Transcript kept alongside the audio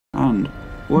And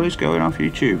what is going on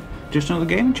YouTube? Just another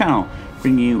gaming channel,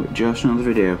 bringing you just another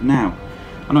video. Now,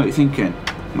 I know what you're thinking,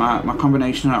 my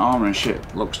combination of armour and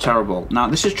shit looks terrible. Now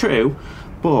this is true,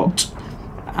 but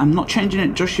I'm not changing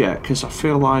it just yet because I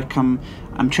feel like I'm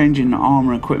changing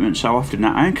armour equipment so often.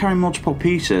 Now I am carrying multiple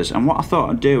pieces, and what I thought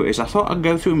I'd do is I thought I'd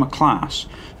go through my class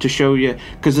to show you,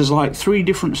 because there's like 3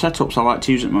 different setups I like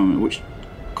to use at the moment,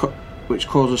 which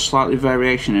causes slightly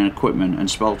variation in equipment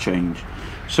and spell change.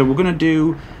 So we're going to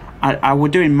do, we're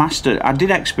doing master. I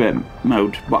did expert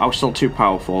mode, but I was still too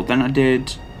powerful. Then I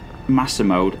did master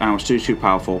mode, and I was too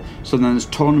powerful. So then there's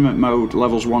tournament mode,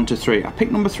 levels 1 to 3. I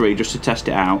picked number 3 just to test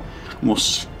it out, and we'll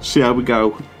see how we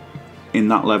go in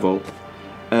that level.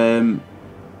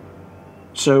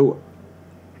 So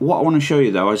what I want to show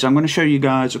you though is I'm going to show you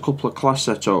guys a couple of class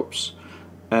setups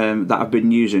that I've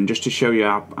been using, just to show you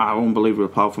how unbelievably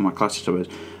powerful my class setup is.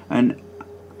 And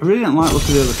I really didn't like looking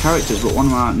at the other characters, but one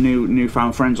of my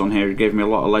newfound friends on here gave me a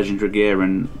lot of legendary gear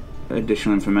and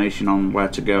additional information on where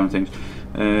to go and things.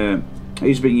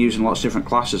 He's been using lots of different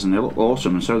classes, and they look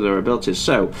awesome, and so do their abilities.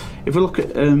 So if we look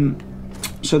at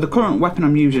so the current weapon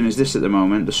I'm using is this at the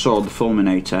moment, the sword, the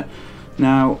Fulminator.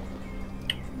 Now,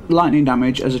 lightning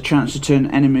damage has a chance to turn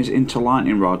enemies into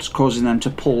lightning rods, causing them to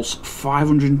pulse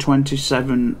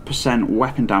 527%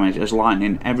 weapon damage as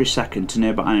lightning every second to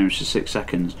nearby enemies for 6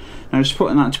 seconds. Now, just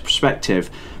putting that into perspective,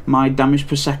 my damage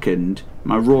per second,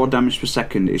 my raw damage per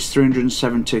second, is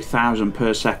 370,000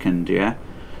 per second. Yeah.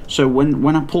 So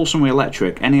when I pull some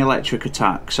electric, any electric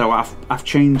attack, so I've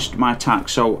changed my attack.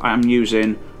 So I'm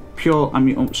using pure. I'm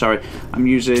using I'm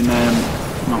using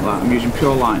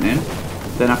pure lightning.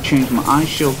 Then I've changed my ice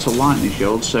shield to lightning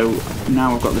shield, so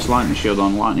now I've got this lightning shield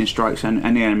on. Lightning strikes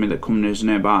any enemy that comes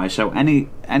nearby. So any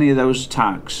of those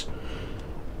attacks,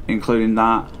 including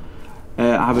that, I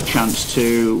have a chance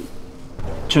to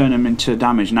turn them into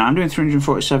damage. Now I'm doing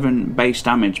 347 base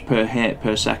damage per hit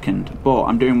per second, but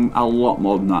I'm doing a lot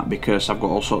more than that because I've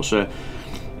got all sorts of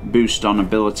boost on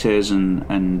abilities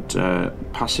and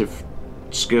passive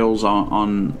skills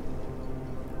on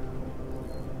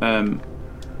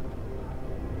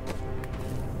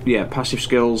yeah, passive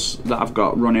skills that I've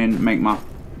got running make my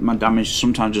damage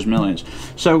sometimes just millions.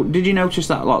 So did you notice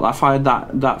that? Look, I fired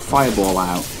that fireball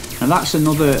out, and that's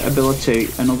another ability,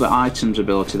 another items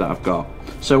ability that I've got.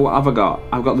 So what have I got?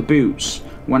 I've got the boots.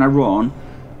 When I run,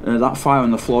 that fire on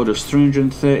the floor does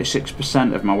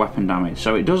 336% of my weapon damage.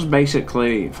 So it does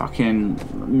basically fucking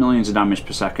millions of damage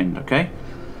per second. Okay.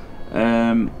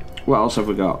 What else have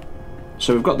we got?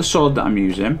 So we've got the sword that I'm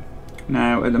using.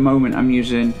 Now at the moment I'm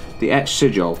using the Etched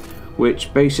Sigil,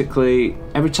 which basically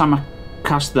every time I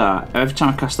cast that,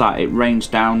 it rains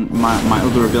down my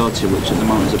other ability, which at the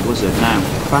moment is a blizzard. Now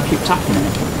if I keep tapping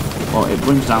it, it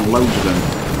brings down loads of them.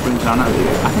 It brings down,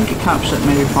 I think it caps at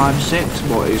maybe 5 or 6,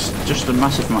 but it's just a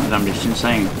massive amount of damage. It's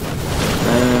insane.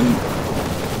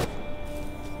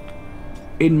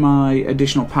 In my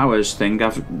additional powers thing,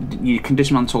 you can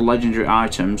dismantle legendary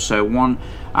items. So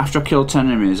after I kill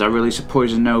 10 enemies, I release a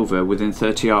poison nova within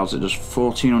 30 yards that does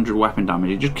 1400 weapon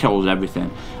damage. It just kills everything.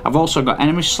 I've also got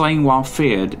enemies slain while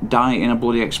feared die in a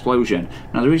bloody explosion.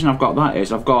 Now the reason I've got that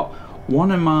is I've got one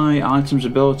of my items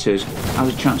abilities has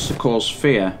a chance to cause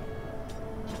fear.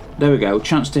 There we go,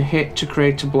 chance to hit to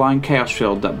create a blind chaos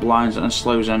field that blinds and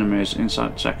slows enemies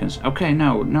inside seconds. Okay,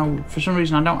 no, for some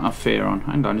reason I don't have fear on.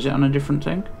 Hang on, is it on a different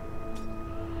thing?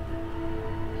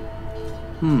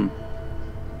 No,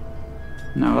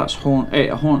 that's it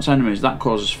haunts enemies, that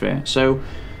causes fear. So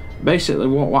basically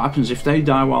what happens if they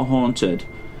die while haunted,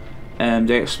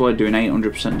 they explode doing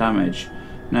 800% damage.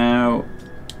 Now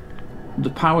the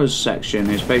powers section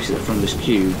is basically from this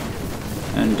cube,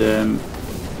 and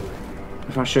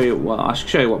if I show you, I'll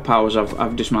show you what powers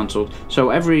I've dismantled.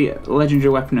 So every legendary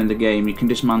weapon in the game you can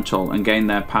dismantle and gain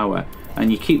their power,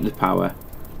 and you keep the power.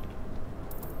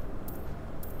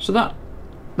 So that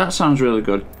sounds really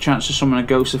good. Chance to summon a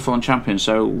ghost of fallen champion.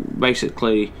 So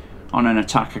basically, on an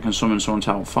attack, I can summon someone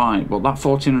to help fight. But that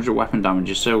 1400 weapon damage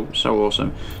is so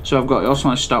awesome. So I've got. I also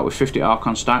want to start with 50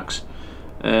 Archon stacks.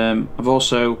 I've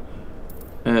also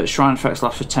shrine effects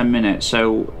last for 10 minutes.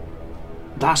 So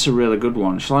that's a really good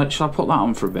one. Shall I put that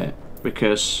on for a bit,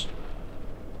 because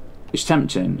it's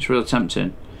tempting. It's really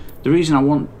tempting. The reason I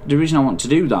want to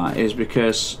do that is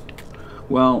because,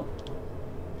 well,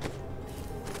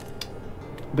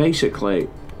 basically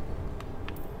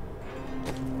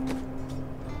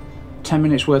 10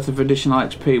 minutes worth of additional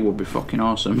XP would be fucking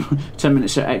awesome. 10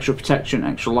 minutes of extra protection,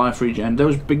 extra life regen.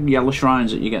 Those big yellow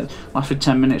shrines that you get last for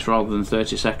 10 minutes rather than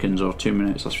 30 seconds or 2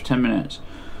 minutes. Last for 10 minutes.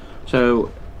 So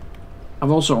I've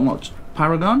also unlocked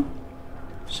Paragon.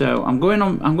 So I'm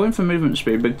going for movement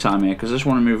speed big time here because I just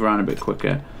want to move around a bit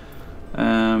quicker.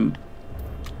 I'm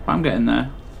getting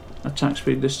there. Attack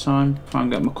speed this time. If I'm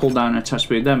getting my cooldown and attack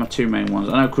speed, they're my two main ones.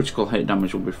 I know critical hit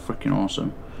damage will be freaking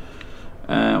awesome.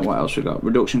 What else we got?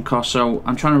 Reduction cost. So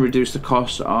I'm trying to reduce the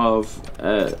cost of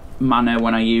mana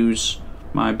when I use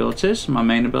my abilities, my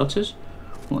main abilities.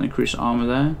 Will increase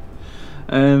armor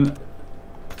there.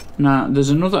 Now there's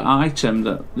another item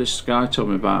that this guy told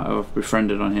me about. I've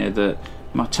befriended on here that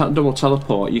my double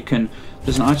teleport.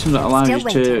 There's an item that allows you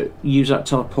to use that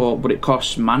teleport, but it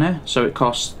costs mana, so it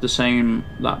costs the same,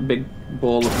 that big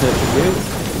ball of purple goo.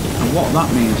 And what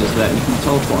that means is that you can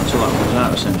teleport until that runs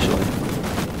out, essentially.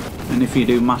 And if you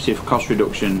do massive cost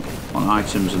reduction on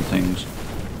items and things,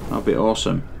 that'll be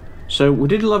awesome. So we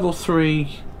did level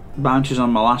 3 bounties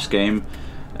on my last game.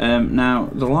 Now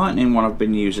the lightning one I've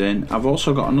been using, I've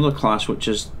also got another class which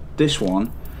is this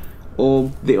one,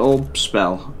 the orb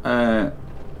spell.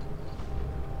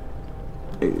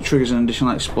 It triggers an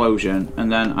additional explosion,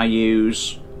 and then I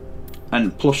use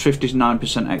plus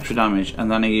 59% extra damage,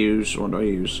 and then I use, what do I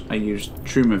use? I use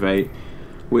Trumivate,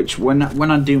 which when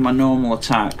I do my normal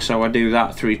attack, so I do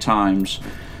that 3 times,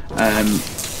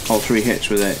 all 3 hits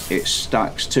with it, it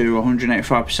stacks to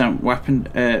 185%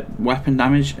 weapon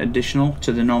damage additional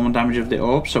to the normal damage of the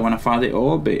orb. So when I fire the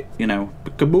orb, it, you know,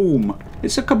 kaboom!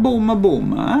 It's a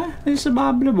kaboom-a-boom, eh? It's a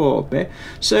babla-boop.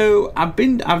 So I've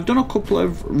done a couple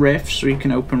of rifts, so you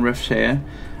can open rifts here,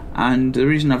 and the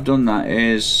reason I've done that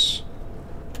is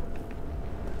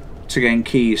to gain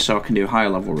keys so I can do higher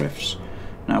level rifts.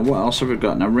 Now what else have we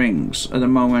got? Now rings. At the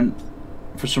moment,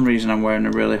 for some reason I'm wearing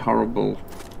a really horrible...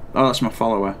 Oh, that's my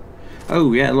follower.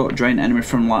 Oh yeah, look, drain enemy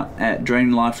from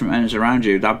drain life from enemies around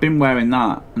you. I've been wearing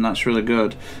that, and that's really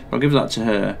good. I'll give that to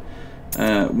her.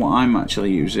 What I'm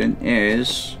actually using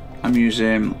is I'm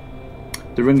using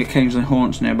the ring occasionally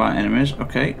haunts nearby enemies.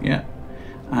 Okay, yeah,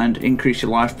 and increase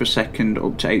your life per second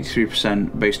up to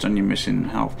 83% based on your missing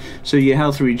health. So your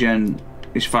health regen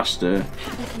is faster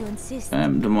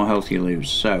the more health you lose.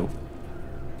 So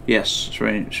yes, it's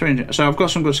really, so I've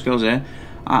got some good skills here.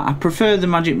 I prefer the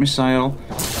magic missile,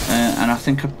 and I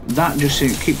think that just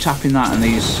keep tapping that and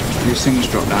these things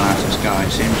drop down out of the sky. It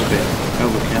seems a bit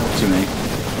overkill to me,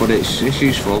 but it's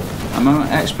useful. I'm on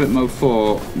expert mode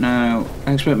 4 now.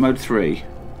 Expert mode 3,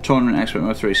 tournament expert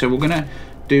mode 3. So we're gonna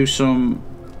do some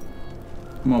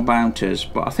more bounties,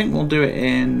 but I think we'll do it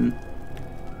in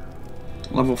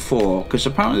level 4 because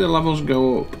apparently the levels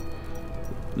go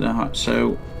up.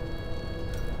 So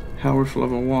hell roof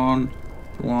level 1.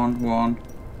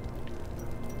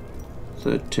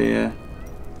 3rd tier,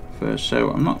 first. So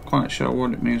I'm not quite sure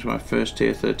what it means by 1st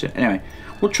tier, 3rd tier. Anyway,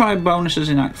 we'll try bonuses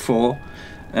in Act 4.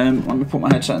 Let me put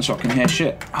my headset in so I can hear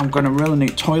shit. I'm gonna really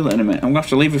need toilet in a minute. I'm gonna have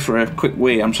to leave you for a quick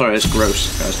wee. I'm sorry, it's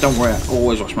gross, guys. Don't worry, I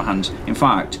always wash my hands. In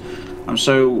fact, I'm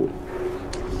so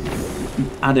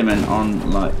adamant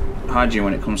on like hygiene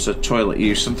when it comes to toilet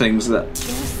use. Some things that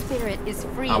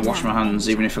I wash my hands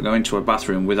even if I go into a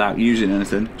bathroom without using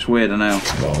anything. It's weird, I know.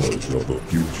 Knowledge of the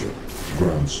future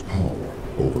grants power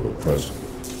over the present.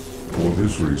 For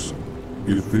this reason,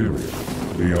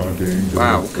 Ethereum, the arcane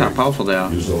wow, look how powerful they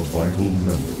are. is a vital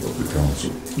member of the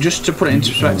council. Just to put it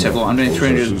into perspective, look, I'm doing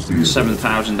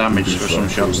 307,000 damage for some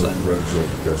shots then.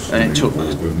 And it took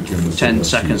 10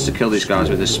 seconds to kill these guys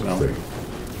with this spell.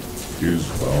 His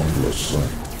boundless sight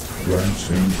grants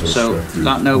him so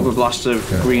that Nova Blast of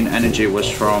green energy was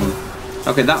from...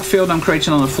 Okay, that field I'm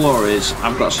creating on the floor is...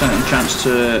 I've got a certain chance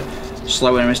to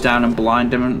slow enemies down and blind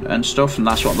them and stuff, and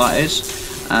that's what that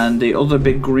is. And the other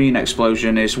big green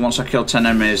explosion is once I kill 10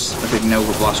 enemies, a big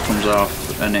Nova Blast comes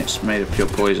off and it's made of pure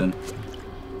poison.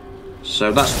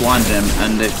 So that's blinding them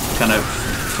and they're kind of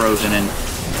frozen in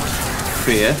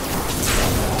fear.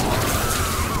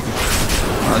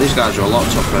 Oh, these guys are a lot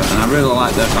tougher, and I really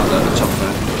like the fact that they're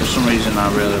tougher. For some reason I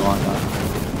really like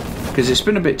that. Because it's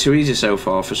been a bit too easy so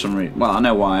far for some reason. Well, I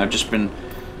know why. I've just been...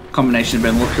 combination of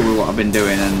being lucky with what I've been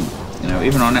doing, and you know,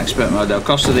 even on expert mode, though,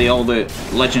 because of all the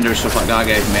legendary stuff that guy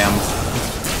gave me, I'm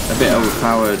a bit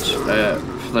overpowered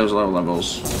for those low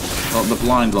levels. Well, the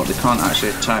blind lot, they can't actually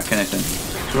attack anything.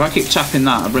 So if I keep tapping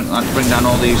that, I bring down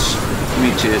all these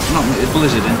meteors. Not it's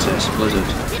blizzard, isn't it? It's a blizzard.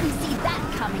 Didn't see that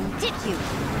coming, did you?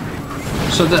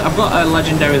 So that I've got a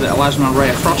legendary that allows my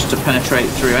Ray of Frost to penetrate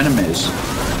through enemies.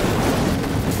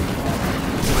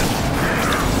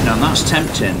 You know, and that's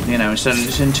tempting, you know, instead of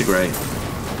disintegrate.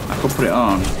 I could put it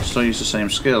on, still use the same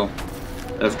skill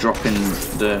of dropping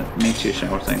the meteor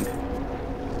shower thing.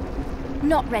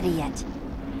 Not ready yet.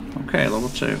 Okay, level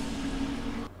 2.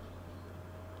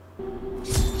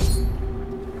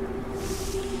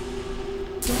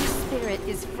 Your spirit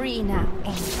is free now,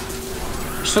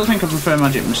 Angel. Still think I prefer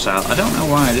magic missile. I don't know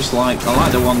why. I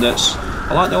like the one that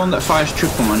fires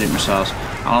triple magic missiles,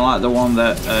 and I like the one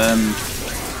that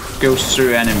goes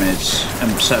through enemies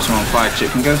and sets them on fire. Because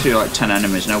it can go through like 10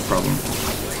 enemies, no problem.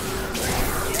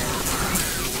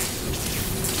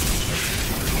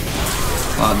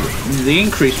 The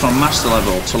increase from master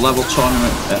level to level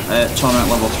tournament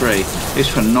level 3 is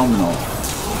phenomenal.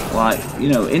 Like, you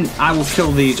know, I will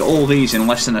kill all these in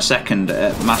less than a second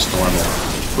at master level,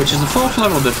 which is the 4th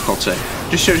level difficulty.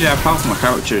 Just shows you how powerful my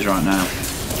character is right now.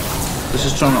 This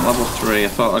is tournament level 3. I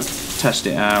thought I'd test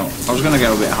it out. I was going to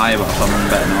go a bit higher, but I thought I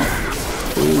better not.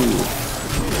 Ooh.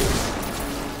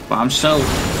 But I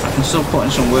can still put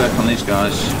in some work on these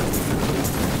guys.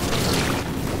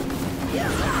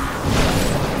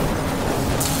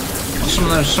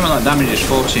 Some of that damage is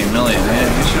 14 million,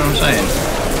 yeah, you see what I'm saying?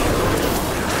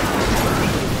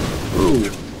 Ooh.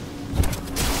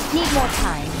 Need more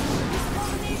time.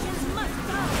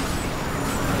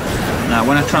 Now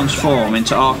when I transform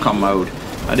into Archon mode,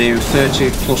 I do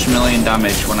 30+ million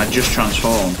damage when I just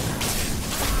transform.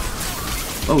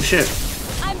 Oh shit.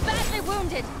 I'm badly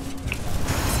wounded.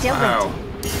 Still wow.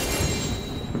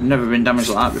 I've never been damaged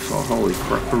like that before, holy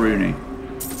crap-a-rooney.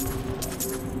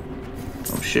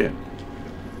 Oh shit.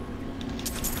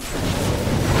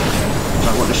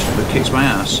 That kicks my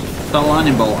ass. That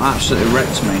lightning bolt absolutely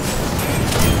wrecked me.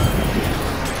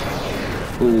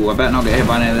 Ooh, I better not get hit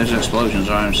by any of those explosions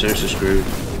or I'm seriously screwed.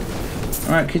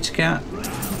 Alright, kitty cat.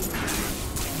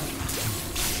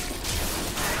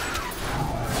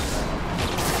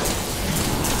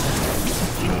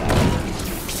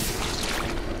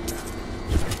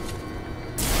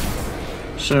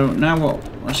 So, now what?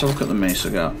 Let's have a look at the mace I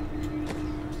got.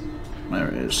 There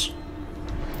it is.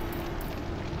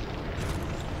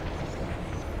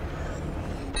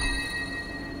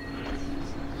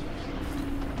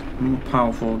 More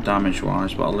powerful damage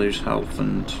wise, but I lose health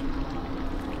and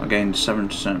I gained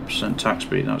 7% attack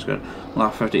speed. That's good.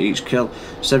 Laugh after each kill.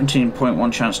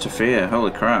 17.1 chance to fear.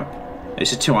 Holy crap!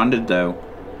 It's a two-handed though,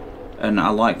 and I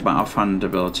like battle hand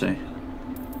ability.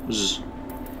 Zzz.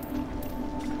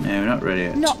 No, not ready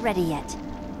yet. Not ready yet.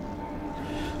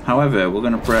 However, we're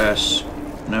going to press.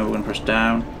 No, we're going to press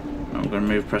down. No, we're going to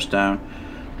move, press down.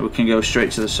 We can go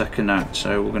straight to the second act.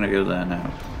 So we're going to go there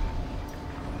now.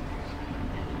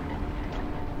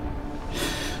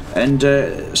 And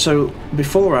so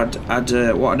before what I'd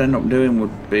end up doing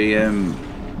would be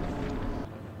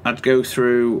I'd go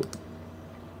through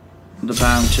the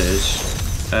bounties.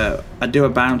 I'd do a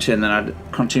bounty and then I'd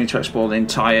continue to explore the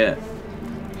entire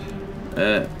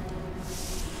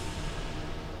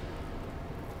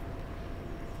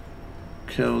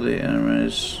kill the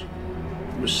enemies.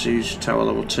 Besiege tower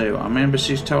level 2. I'm in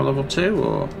besiege tower level 2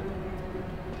 or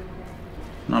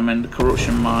no, I'm in the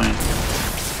corruption mine.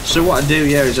 So what I do,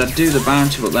 yeah, is I do the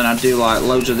bounty, but then I do like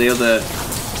loads of the other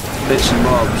bits and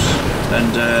bobs.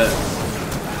 And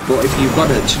but if you've got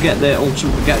it to get the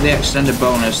ultimate, get the extended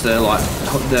bonus, the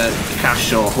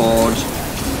cash or horde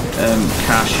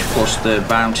cash plus the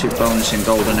bounty bonus in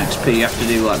golden XP, you have to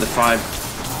do like the five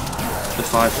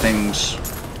things,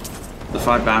 the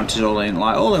 5 bounties all in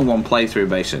one playthrough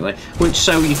basically. Which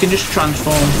so you can just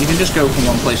transform, you can just go from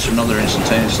one place to another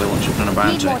instantaneously once you've done a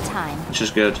bounty, Need more time. which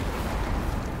is good.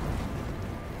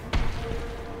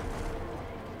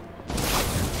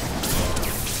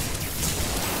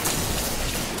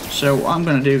 So what I'm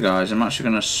going to do, guys, I'm actually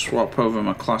going to swap over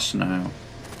my class now.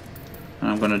 And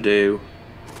I'm going to do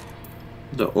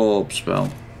the orb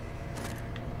spell.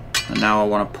 And now I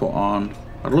want to put on...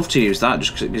 I'd love to use that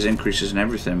just because it gives increases in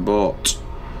everything, but...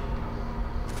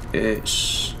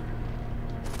 It's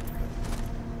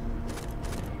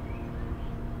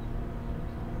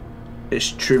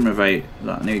True Movate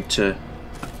that I need to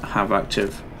have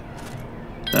active.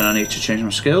 Then I need to change my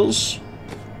skills.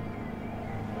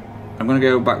 I'm going to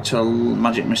go back to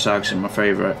Magic Missile because it's my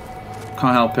favourite.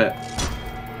 Can't help it.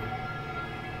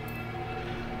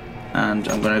 And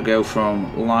I'm going to go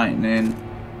from Lightning.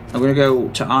 I'm going to go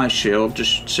to Ice Shield,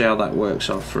 just see how that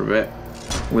works off for a bit.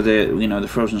 With the, you know, the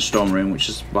Frozen Storm Rune, which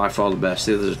is by far the best.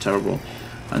 The others are terrible.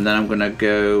 And then I'm going to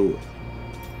go...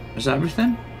 Is that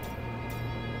everything?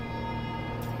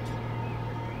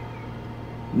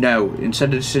 No,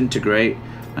 instead of Disintegrate,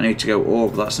 I need to go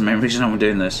Orb. That's the main reason I'm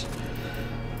doing this.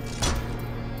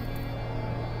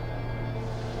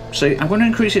 So I'm going to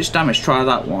increase its damage, try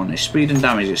that one. Its speed and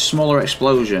damage, it's smaller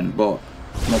explosion, but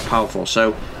more powerful.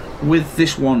 So with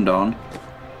this wand on,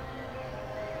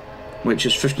 which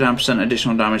is 59%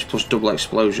 additional damage plus double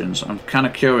explosions, I'm kind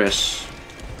of curious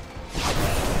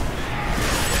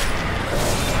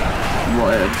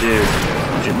what it'll do.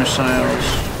 Magic missiles.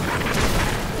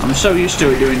 I'm so used to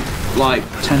it doing like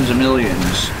tens of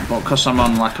millions, but because I'm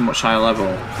on like a much higher level,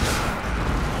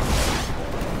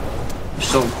 I'm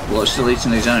still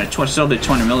eating these enemies. Still did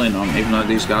 20 million on, even though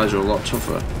these guys are a lot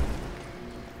tougher.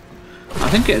 I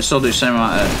think it'll still do the same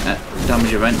amount of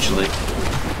damage eventually.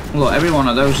 Look, every one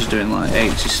of those is doing like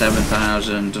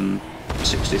 87,000 and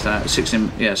 60,000,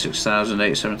 6,000,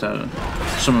 87,000.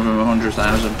 Some of them are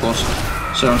 100,000 plus.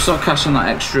 So I'm still casting that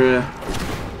extra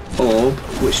orb,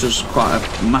 which does quite a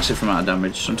massive amount of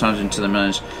damage, sometimes into the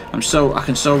millions. I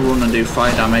can still run and do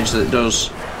fire damage that does.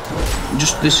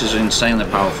 This is insanely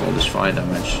powerful. This fire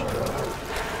damage,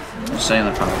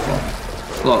 insanely powerful.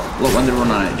 Look when they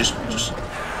run on it, just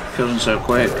kills them so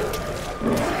quick.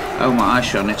 Oh, my eye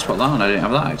shot, I need to put that on. I didn't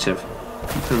have that active. I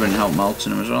could have been help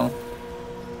melting him as well.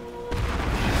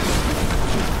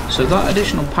 So that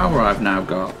additional power I've now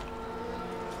got,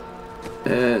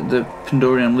 the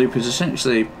Pandorian loop, is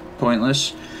essentially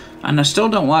pointless. And I still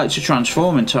don't like to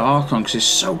transform into Archon because it's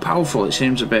so powerful. It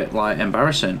seems a bit like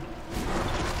embarrassing.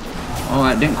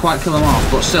 Alright, didn't quite kill him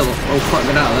off, but still, quite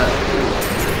good out of there.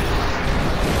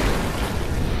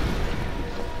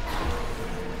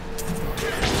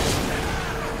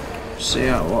 See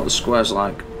what the square's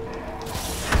like.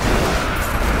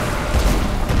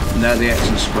 And they're the X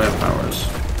and square powers.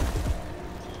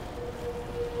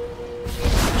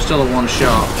 Still a one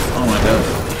shot. Oh my god.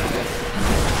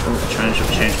 Oh, the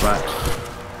change back.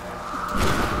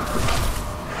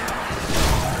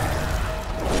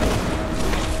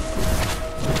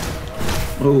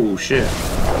 Oh shit.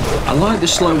 I like the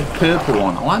slow purple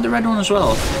one. I like the red one as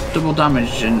well. Double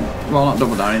damage and, well, not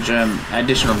double damage,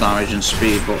 additional damage and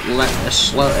speed, but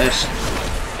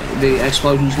the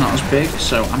explosion's not as big,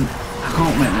 so I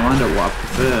can't make my mind up what I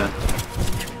prefer.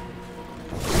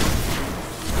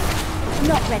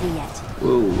 Not ready yet.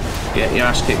 Ooh, get your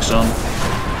ass kicked, son.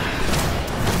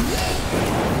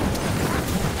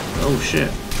 Oh shit.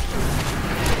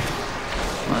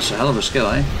 Well, that's a hell of a skill,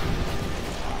 eh?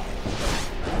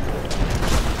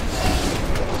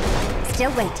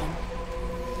 Still waiting.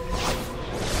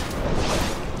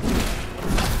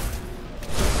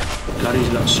 God, he's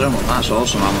got so much. That's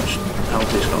awesome how much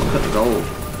health he's got. Look at the gold.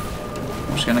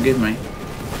 What's he gonna give me?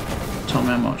 Tell me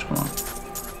how much, come on.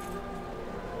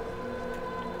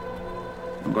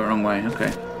 I've got the wrong way,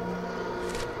 okay.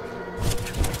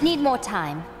 Need more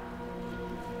time.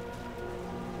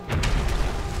 I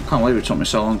can't believe it took me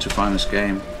so long to find this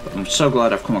game. But I'm so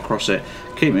glad I've come across it.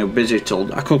 Keep me busy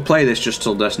till... I could play this just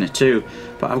till Destiny 2.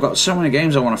 But I've got so many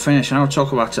games I want to finish and I'll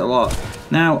talk about it a lot.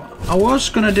 Now, I was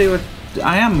going to do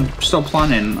I am still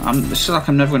planning. It's like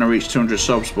I'm never going to reach 200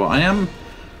 subs, but I am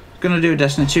going to do a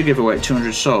Destiny 2 giveaway at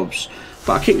 200 subs.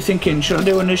 But I keep thinking, should I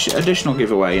do an additional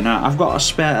giveaway? You know, I've got a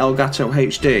spare Elgato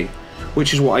HD,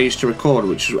 which is what I used to record,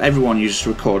 which everyone uses to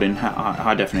record in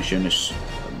high definition.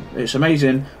 It's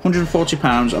amazing.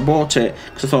 £140. I bought it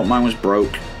because I thought mine was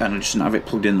broke and I just didn't have it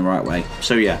plugged in the right way.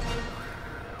 So yeah.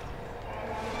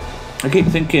 I keep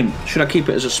thinking, should I keep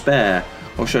it as a spare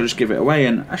or should I just give it away?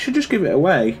 And I should just give it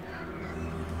away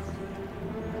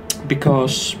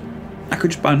because I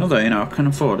could just buy another, you know, I can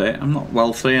afford it. I'm not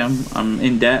wealthy, I'm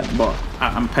in debt, but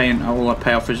I'm paying, all I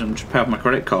pay off is I'm just pay off my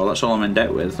credit card, that's all I'm in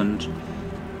debt with, and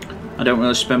I don't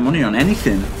really spend money on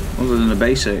anything other than the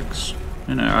basics.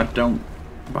 You know, I don't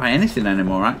buy anything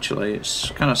anymore actually,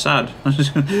 it's kind of sad when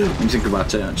you think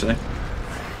about it actually.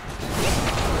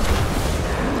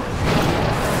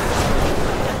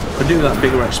 Could do that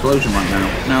bigger explosion right now.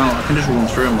 Now I can just run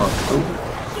through and look. Oh.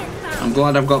 I'm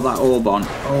glad I've got that orb on.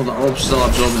 Oh, the orb's still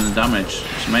absorbing the damage.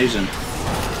 It's amazing.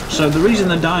 So the reason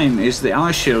they're dying is the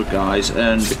ice shield, guys,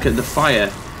 and because the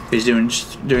fire is doing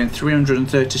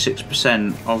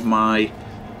 336% of my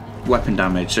weapon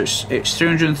damage. So it's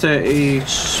 370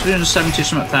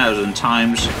 something thousand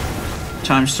times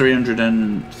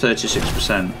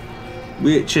 336%,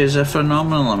 which is a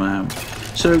phenomenal amount.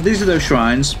 So these are those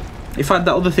shrines. If I had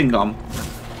that other thing on,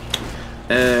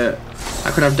 I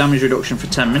could have damage reduction for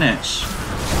 10 minutes.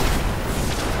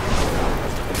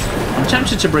 I'm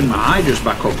tempted to bring my Hydras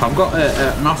back up. I've got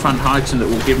an offhand item that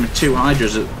will give me 2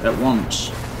 Hydras at once,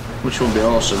 which will be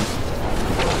awesome.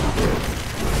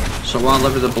 So while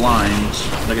they're with the blind,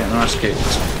 they're getting their ass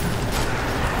kicked.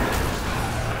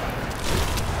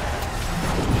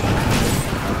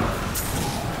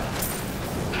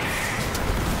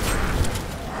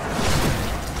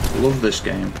 Love this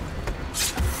game.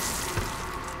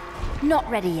 Not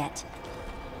ready yet.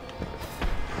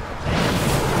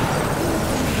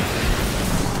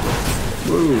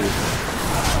 Woo.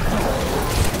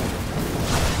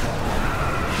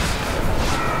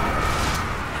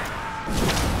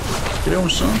 Get on,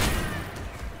 son.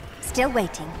 Still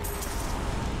waiting.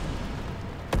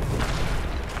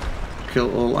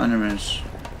 Kill all enemies.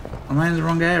 Am I in the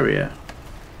wrong area?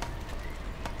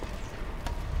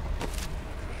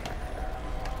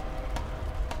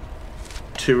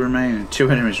 Two remaining. 2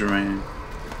 enemies remaining.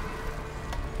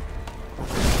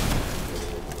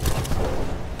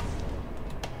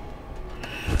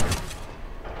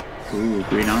 Ooh,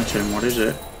 green item. What is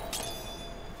it?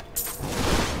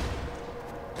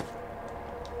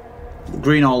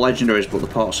 Green all legendaries, but the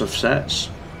parts of sets.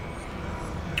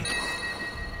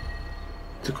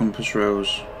 The compass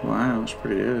rose. Wow, that's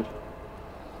pretty good.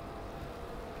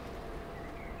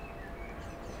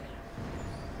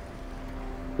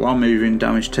 While moving,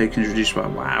 damage taken is reduced by...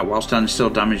 Wow, while standing still,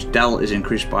 damage dealt is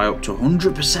increased by up to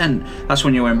 100%. That's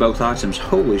when you're wearing both items.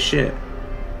 Holy shit.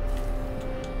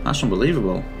 That's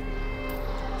unbelievable.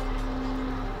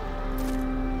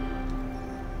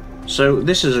 So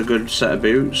this is a good set of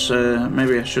boots.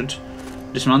 Maybe I should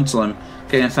dismantle them.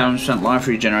 Getting 1000% life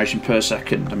regeneration per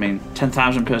second. I mean,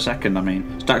 10,000 per second. I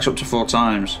mean, stacks up to 4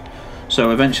 times.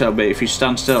 So eventually, it'll be, if you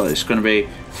stand still, it's going to be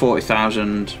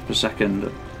 40,000 per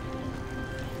second.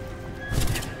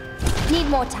 Need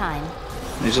more time.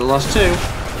 These are the last 2, do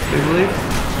you believe?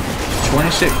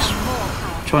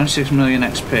 26 million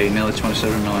XP, nearly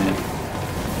 27 million.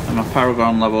 And my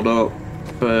Paragon leveled up.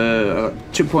 I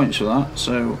got 2 points for that.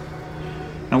 So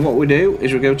now what we do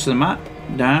is we go to the map,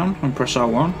 down, and press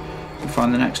R1, and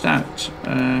find the next act.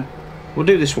 We'll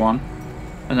do this one,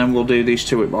 and then we'll do these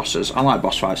 2 with bosses. I like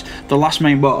boss fights. The last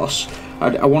main boss,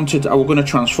 I was going to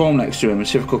transform next to him and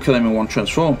see if I could kill him in one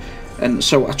transform. And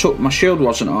so I took, my shield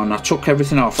wasn't on, I took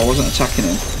everything off, I wasn't attacking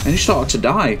him, and he started to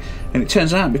die. And it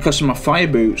turns out because of my fire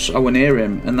boots, I went near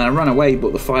him, and then I ran away,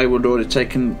 but the fire would already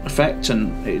taken effect,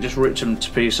 and it just ripped him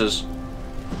to pieces.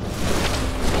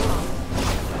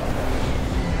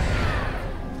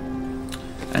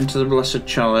 Enter the Blessed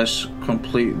Chalice,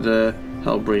 complete the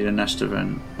Hellbreeder Nest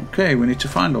event. Okay, we need to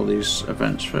find all these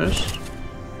events first.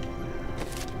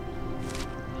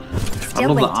 I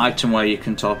love that item where you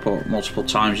can teleport multiple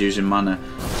times using mana.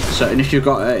 So, and if you've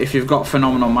got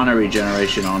phenomenal mana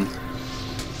regeneration on,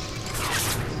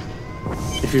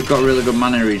 if you've got really good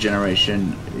mana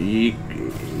regeneration, you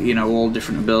know, all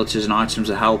different abilities and items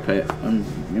that help it. And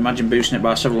imagine boosting it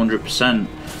by several 100%.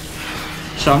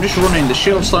 So I'm just running the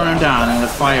shield, slowing him down, and the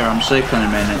fire I'm cycling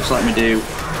him in. It's letting me do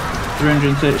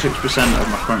 336% of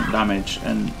my current damage,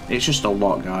 and it's just a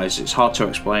lot, guys. It's hard to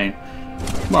explain.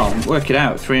 Well, work it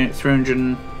out.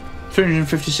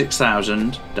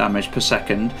 356,000 damage per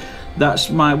second. That's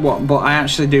my what? But I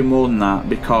actually do more than that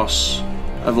because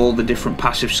of all the different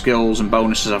passive skills and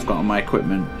bonuses I've got on my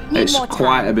equipment. It's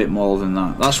quite a bit more than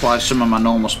that. That's why some of my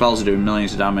normal spells are doing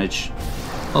millions of damage.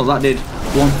 Well, that did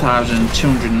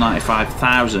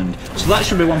 1,295,000. So that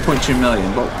should be 1.2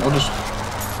 million. But I'll just.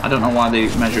 I don't know why they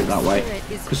measure it that way.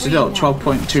 Because still,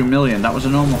 12.2 million. That was a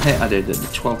normal hit I did at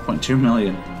 12.2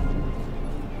 million.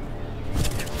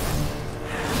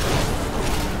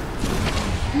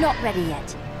 Not ready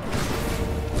yet.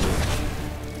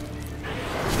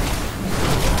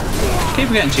 Keep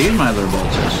forgetting to use my other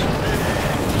abilities.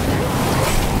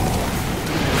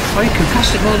 Oh, you can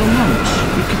cast it more than once.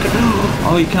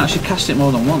 Oh, you can actually cast it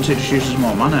more than once. It just uses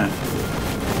more mana.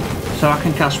 So I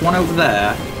can cast one over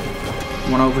there,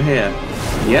 one over here.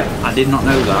 Yep, I did not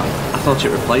know that. I thought it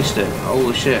replaced it.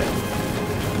 Holy shit.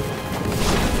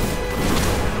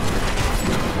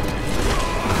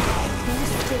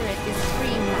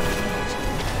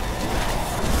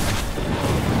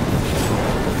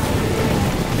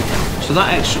 So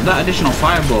that additional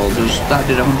fireball did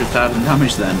 100,000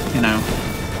 damage then, you know.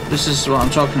 This is what I'm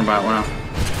talking about now.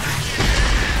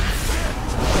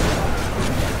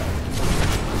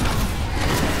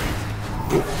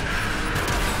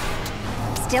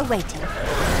 Still waiting.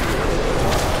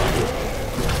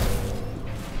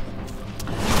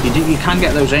 You can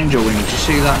get those angel wings. You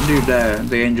see that dude there,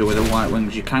 the angel with the white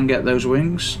wings? You can get those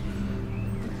wings.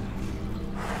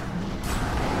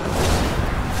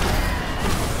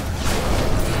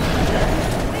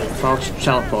 If I were to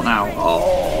teleport now,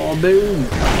 oh boom!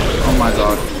 Oh my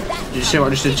god! Did you see what I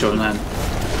just did to him then?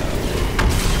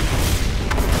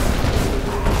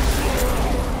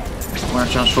 When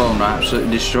I transformed, I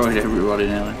absolutely destroyed everybody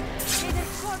nearly.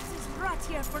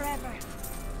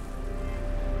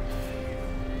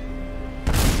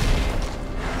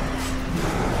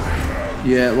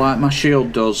 Yeah, like my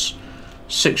shield does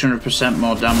 600%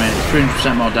 more damage,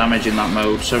 300% more damage in that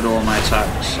mode, so do all my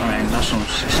attacks. I mean, it's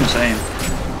insane.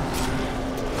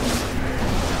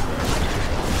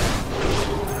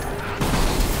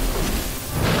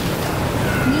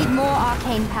 Need more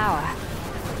arcane power.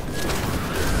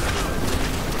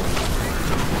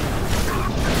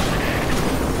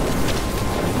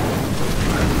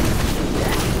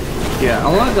 Yeah,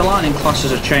 I like the lightning class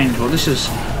as a change, but this is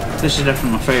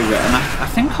definitely my favourite, and I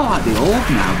think I like the orb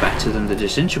now better than the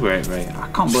disintegrate rate. I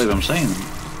can't believe I'm saying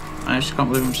that. I just can't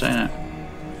believe I'm saying it.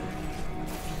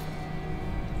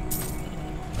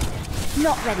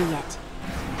 Not ready yet.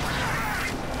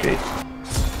 Okay.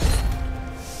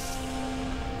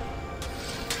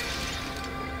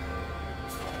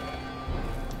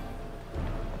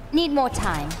 Need more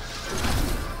time.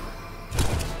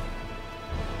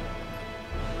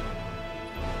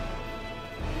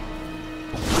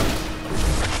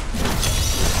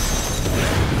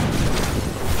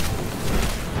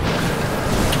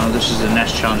 Oh, this is the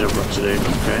next challenge I've got to do.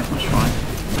 Okay, that's fine.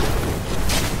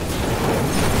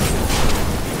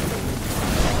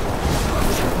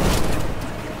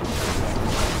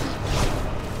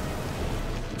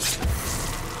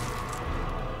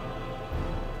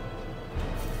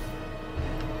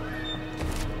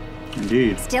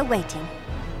 Indeed. Still waiting.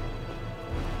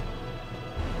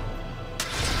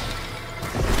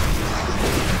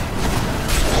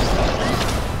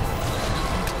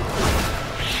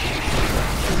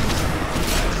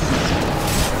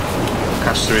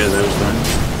 Cast 3 of those then.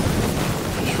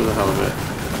 Just for the hell of it.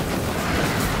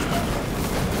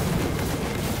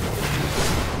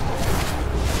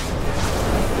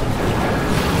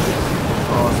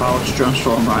 Oh, if I was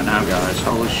transformed right now, guys,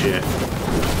 holy shit.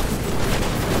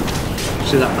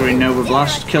 See that green Nova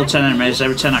Blast? Kill 10 enemies,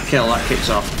 every 10 I kill that kicks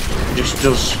off. It just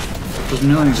does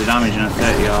millions of damage in a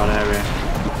 30-yard area.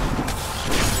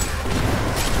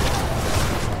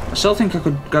 I still think I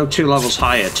could go 2 levels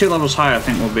higher. 2 levels higher I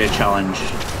think will be a challenge.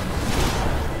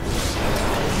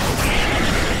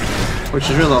 Which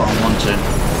is really what I'm wanting.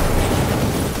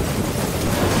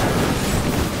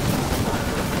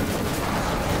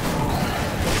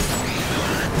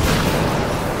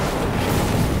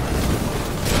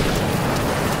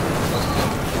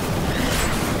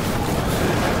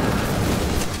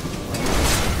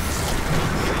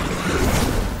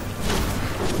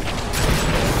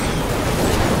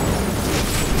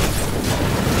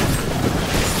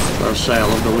 Say I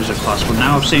love the wizard class, but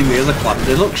now I've seen the other class.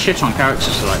 They look shit on character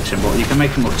selection, but you can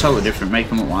make them look totally different, make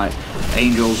them look like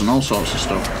angels and all sorts of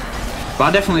stuff. But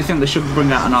I definitely think they should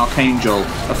bring out an archangel,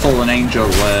 a fallen angel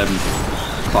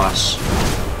class.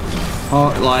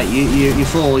 Or like you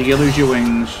fall, you lose your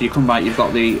wings, you come back, you've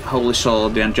got the holy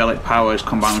sword, the angelic powers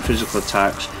combined with physical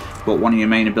attacks, but one of your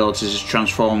main abilities is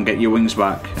transform, get your wings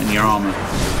back and your armor.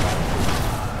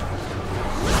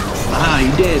 Ah,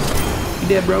 you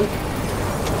did, bro.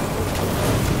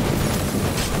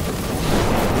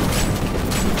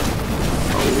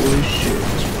 Holy shit.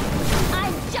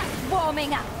 I'm just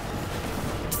warming up.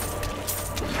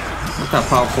 Look how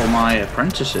powerful my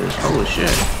apprentice is. Holy shit.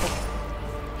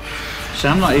 See,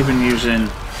 I'm not even using...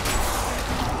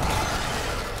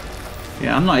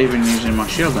 Yeah, I'm not even using my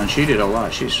shield, and she did all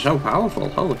that. She's so powerful.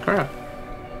 Holy crap.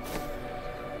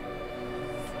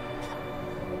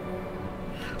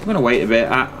 I'm going to wait a bit.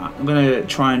 I'm going to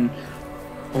try and...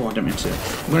 Oh, I didn't mean to.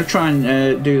 I'm going to try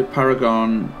and do the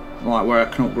Paragon... like where I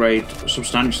can upgrade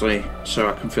substantially so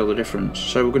I can feel the difference.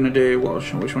 So we're going to do,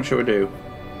 which one shall we do?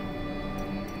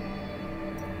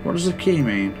 What does the key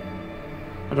mean?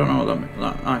 I don't know what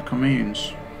that icon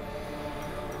means.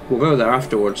 We'll go there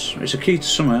afterwards. It's a key to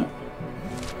summit.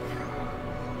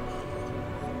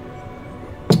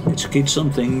 It's a key to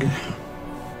something.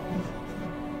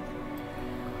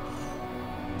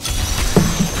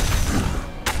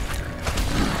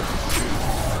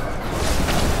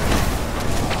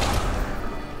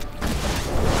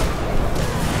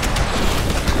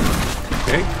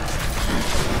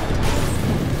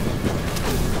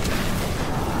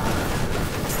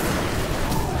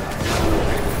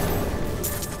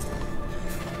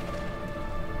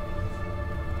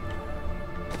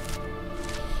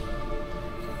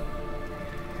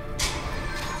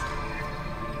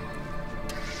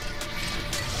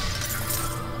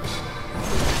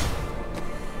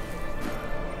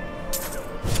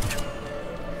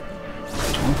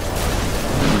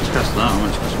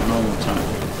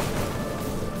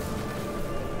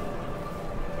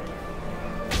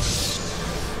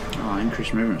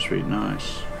 Movement speed,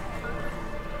 nice.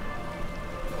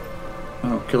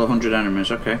 Oh, kill 100 enemies,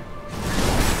 okay.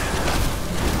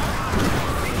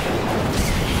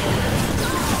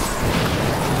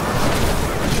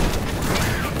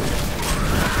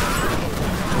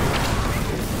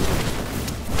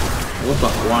 I love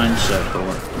that blind circle.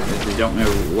 They don't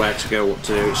know where to go, what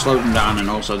to do. It slows them down and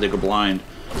also they go blind.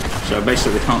 So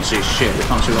basically they can't see shit, they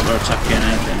can't see what they're attacking and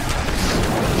anything.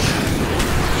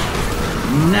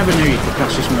 Never knew you could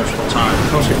cast this multiple times.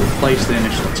 Of course it replaced the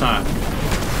initial attack.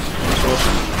 That's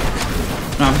awesome.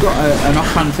 Now I've got an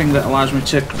offhand thing that allows me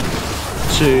to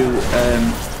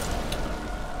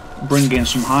bring in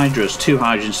some hydras, 2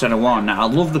 hydras instead of 1. Now I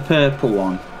love the purple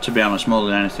one, to be honest, more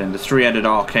than anything, the 3-headed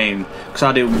arcane, because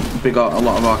I do a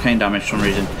lot of arcane damage for some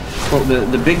reason. But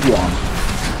the big one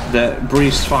that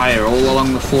breathes fire all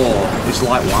along the floor is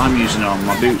like what I'm using on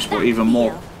my boots, but even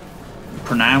more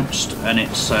pronounced, and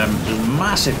it's does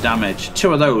massive damage.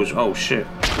 2 of those, oh shit.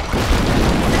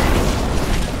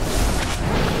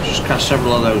 Just cast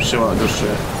several of those, see what it does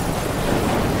to it.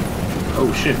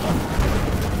 Oh shit.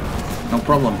 No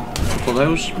problem. Couple of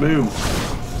those, boom.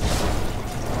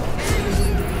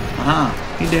 Aha,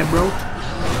 you dead, bro?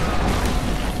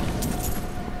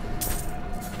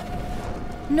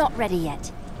 Not ready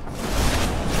yet.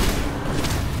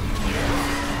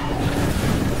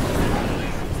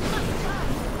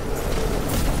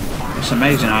 It's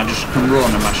amazing, I just can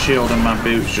run and my shield and my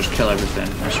boots just kill everything.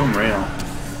 It's unreal.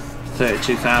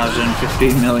 32,000,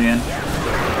 15 million.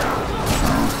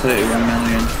 31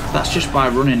 million. That's just by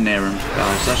running near them,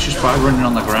 guys. That's just by running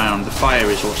on the ground. The fire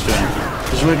is what's doing it.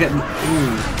 Because we're getting...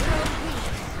 Ooh.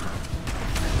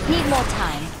 Need more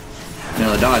time.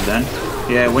 Nearly died then.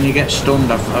 Yeah, when you get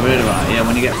stunned, I've heard about it. Yeah,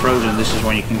 when you get frozen, this is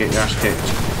when you can get your ass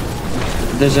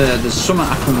kicked. There's something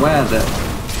I can wear that...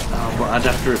 but I'd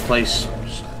have to replace...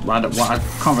 I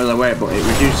can't really wear it, but it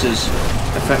reduces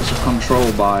effects of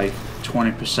control by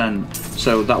 20%.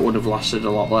 So that would have lasted a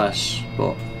lot less,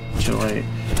 but too late.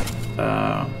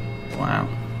 Wow.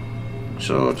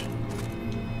 Sword.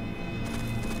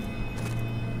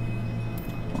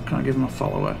 What can I give my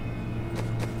follower?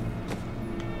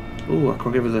 Ooh, I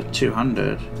could give her the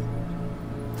 200.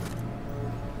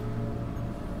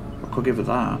 I could give her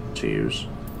that to use.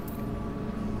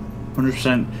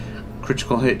 100%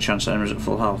 critical hit chance enemies at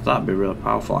full health. That'd be really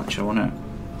powerful actually, wouldn't it?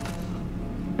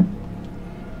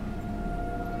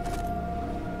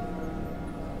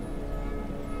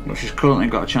 But she's currently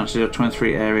got a chance to do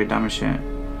 23 area damage here.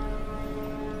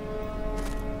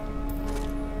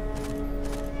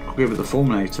 I'll give her the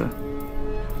fulminator.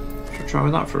 Should I try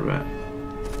with that for a bit?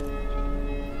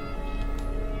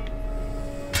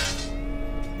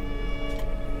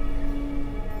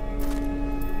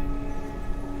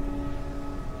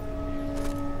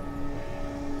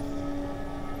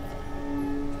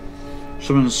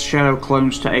 Summons shadow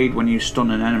clones to aid when you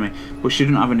stun an enemy, but she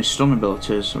doesn't have any stun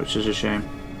abilities, which is a shame.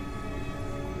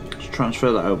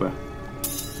 Transfer that over.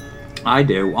 I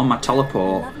do on my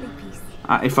teleport.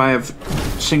 If I have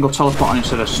single teleport on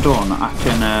instead of stun, I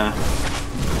can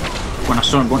when I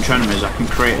stun a bunch of enemies, I can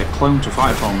create a clone to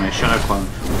fight for me, a shadow clone.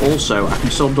 Also, I can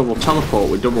still double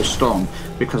teleport with double stun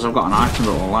because I've got an item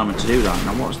that will allow me to do that.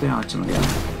 Now, what's the item again?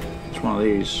 It's one of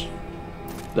these.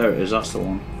 There it is. That's the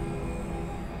one.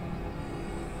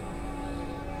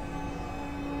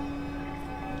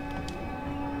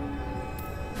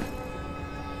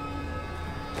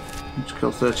 Let's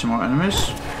kill 30 more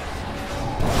enemies.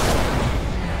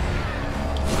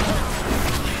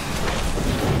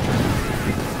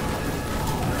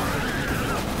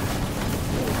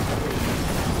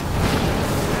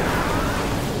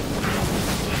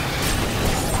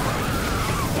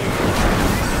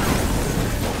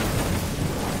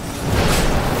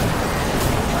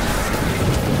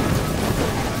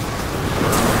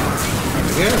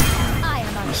 There we go.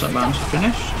 That's that bounce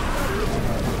finished.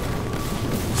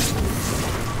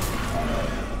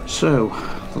 So,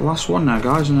 the last one now,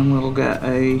 guys, and then we'll get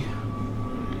a...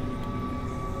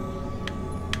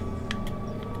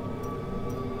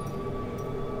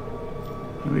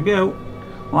 There we go.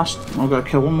 Last, we'll go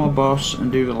kill one more boss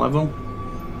and do the level.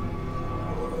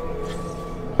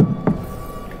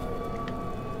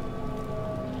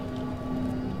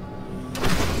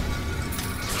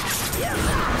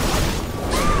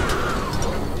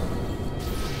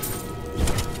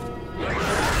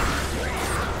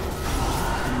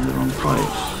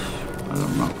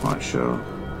 I'm not quite sure.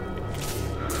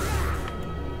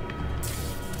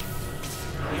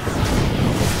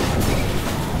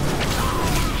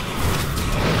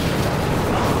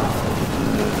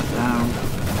 Down.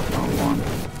 Oh, 1.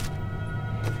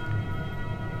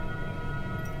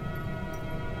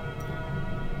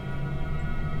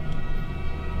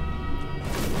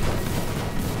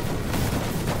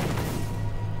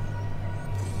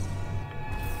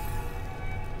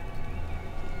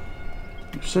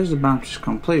 It says the bounty's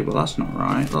complete, but that's not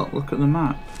right. Look at the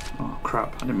map. Oh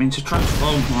crap, I didn't mean to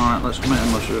transform. Alright, let's make the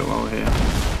most of it while we're here.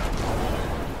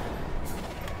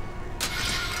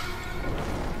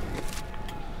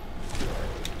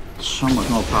 So much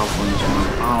more powerful in this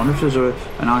map. Oh, I wonder if there's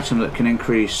an item that can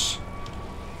increase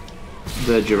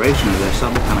the duration of this.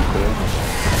 That'd be kind of cool.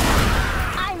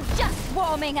 I'm just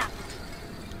warming up.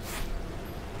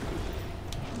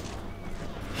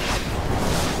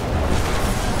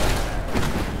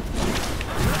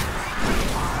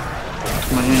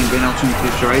 been able to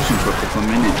increase duration for a couple of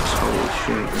minutes. Holy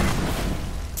shit.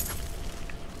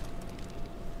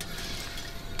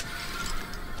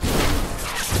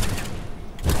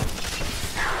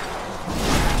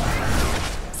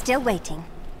 Still waiting.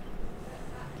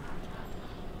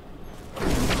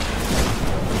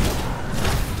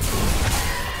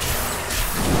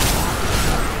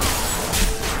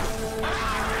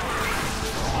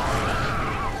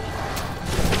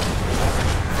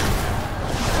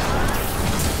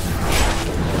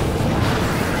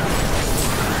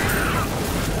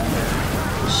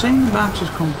 Saying the batch is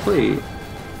complete.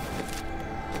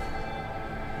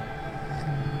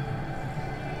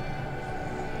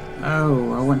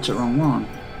 Oh, I went to the wrong one.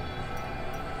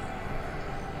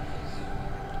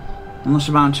 Unless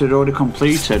the bounty had already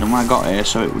completed and when I got here,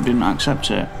 so it didn't accept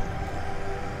it.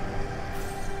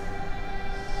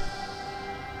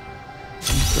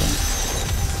 Okay.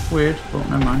 Weird, but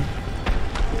never mind.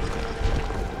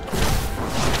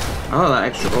 I like that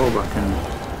extra orb I can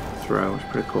throw, it's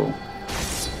pretty cool.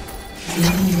 In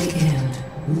the end,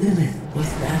 Lilith was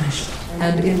banished,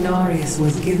 and Inarius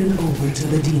was given over to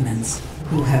the demons,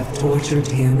 who have tortured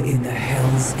him in the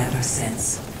hells ever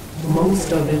since.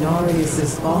 Most of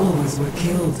Inarius' followers were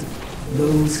killed.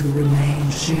 Those who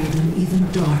remained shared an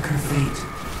even darker fate.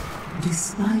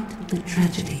 Despite the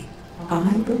tragedy,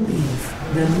 I believe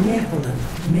the Nephilim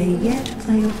may yet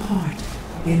play a part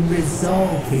in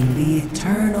resolving the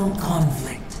eternal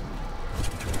conflict.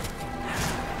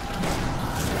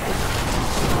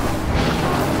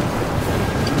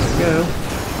 Go.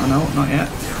 Oh no, not yet.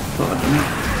 Thought I'd done it.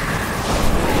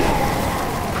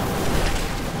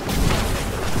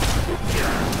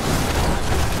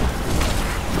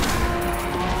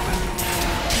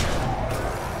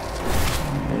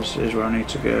 This is where I need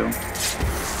to go.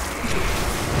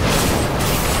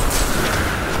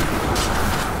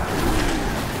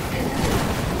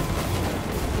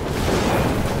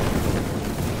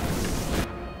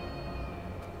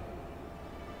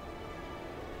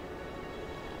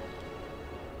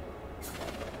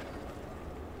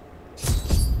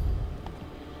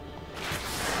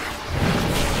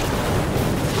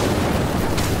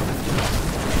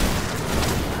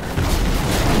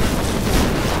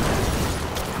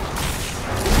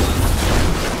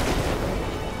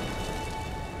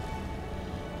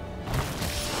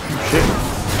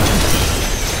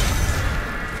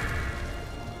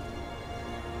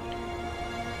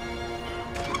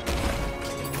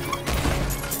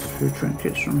 Two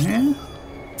trinkets from here,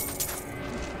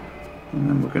 and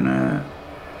then we're gonna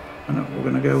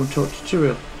go and talk to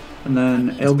Tyrael, and then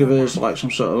he'll give us like some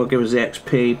sort of, he'll give us the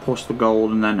XP plus the gold,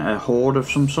 and then a horde of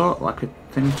some sort, like a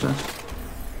thing to.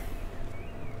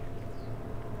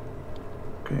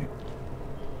 Okay.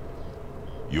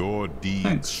 Your deeds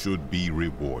Thanks. should be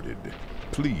rewarded.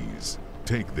 Please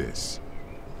take this.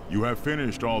 You have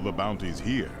finished all the bounties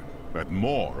here, but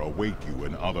more await you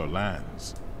in other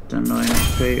lands. 10 million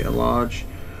XP, a large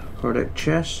product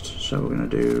chest, so we're going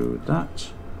to do that.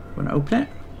 We're going to open it.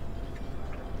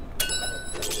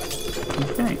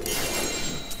 Okay.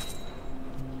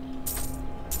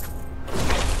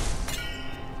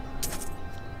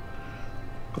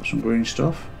 Got some green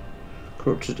stuff.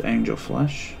 Corrupted angel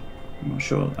flesh. I'm not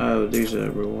sure. Oh, these are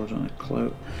rewards on a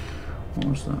cloak. What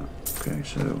was that? Okay,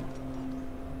 so.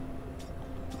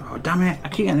 Oh, damn it! I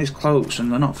keep getting these cloaks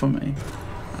and they're not for me.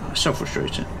 Oh, so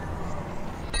frustrating.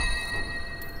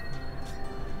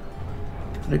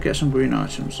 I did get some green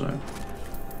items though.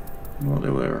 What they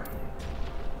were.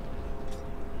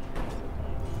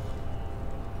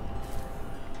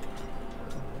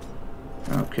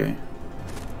 Okay.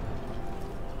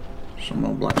 Some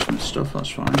more blacksmith stuff, that's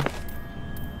fine.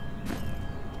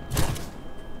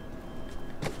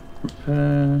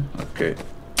 Repair. Okay. Ooh,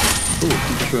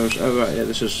 I just realised. Oh right, yeah,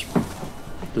 this is.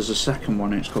 There's a second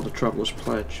one, it's called the Traveller's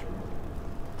Pledge.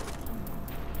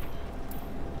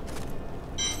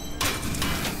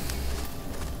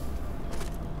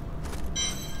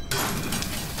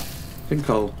 I think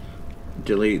I'll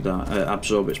delete that,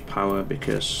 absorb its power,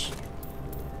 because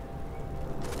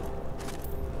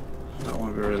that one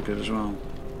would be really good as well.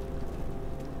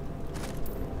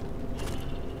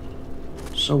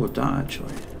 So would that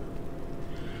actually.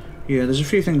 Yeah, there's a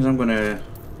few things I'm going to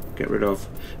get rid of.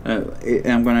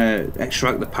 I'm going to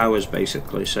extract the powers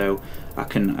basically, so I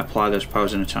can apply those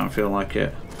powers anytime I feel like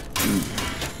it. And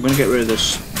I'm going to get rid of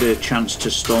the chance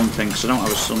to stun thing, because I don't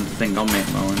have a stun thing on me at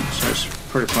the moment, so it's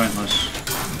pretty pointless.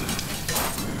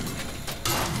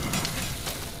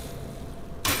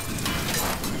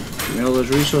 Give me all those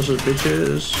resources,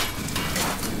 bitches.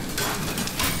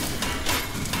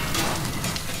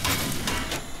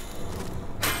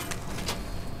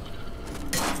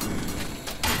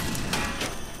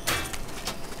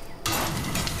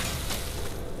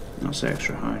 That's the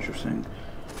extra Hydra thing.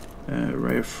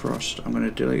 Ray of Frost. I'm going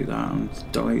to delete that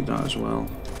and delete that as well.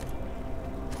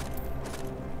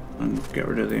 And get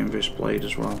rid of the Invis Blade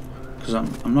as well. Because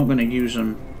I'm not going to use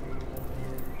them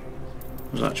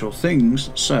as actual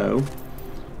things, so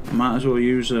I might as well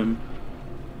use them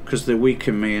because they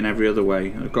weaken me in every other way.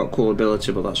 They've got cool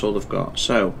ability, but that's all they've got.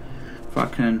 So if I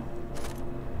can,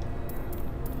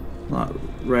 like,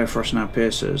 Ray of Frost now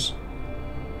pierces.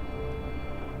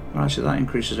 Actually, that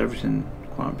increases everything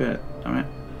quite a bit. Damn it.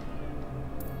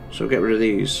 So get rid of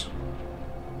these.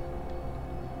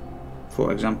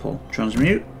 For example,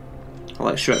 transmute. I'll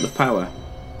extract the power.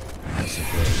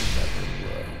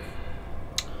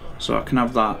 So I can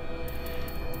have that.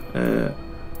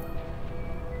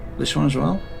 This one as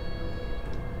well.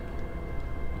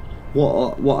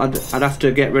 What I'd have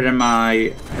to get rid of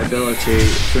my ability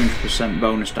 300%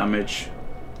 bonus damage.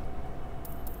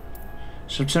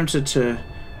 So I'm tempted to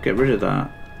get rid of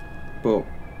that, but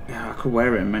yeah, I could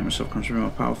wear it and make myself considerably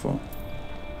more powerful.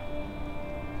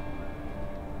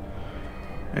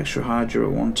 Extra Hydra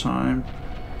at one time.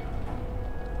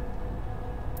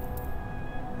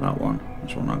 That one.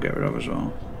 This one I'll get rid of as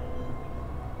well.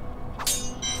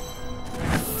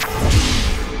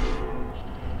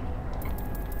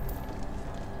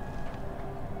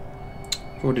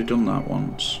 I've already done that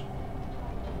once.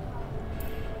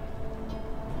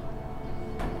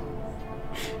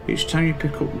 Each time you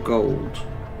pick up gold,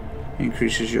 it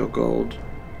increases your gold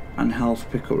and health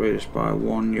pickup radius by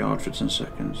 1 yard for 10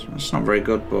 seconds. That's not very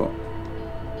good, but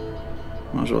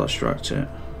might as well extract it.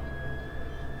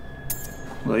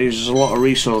 Well, it uses a lot of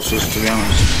resources, to be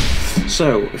honest.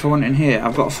 So, if I went in here,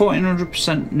 I've got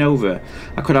 1400% Nova.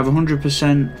 I could have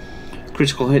 100%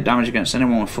 critical hit damage against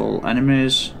anyone with full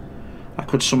enemies. I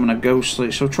could summon a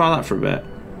ghostly, so try that for a bit.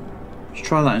 Let's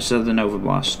try that instead of the Nova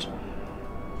Blast.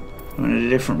 I'm in a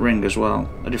different ring as well.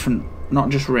 A different, not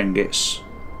just ring, it's...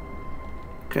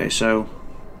 Okay, so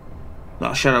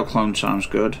that Shadow Clone sounds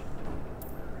good.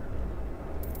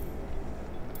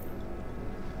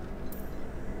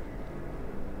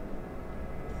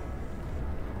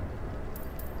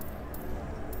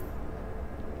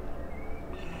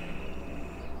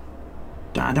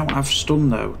 I don't have stun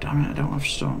though. Damn it, I don't have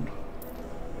stun.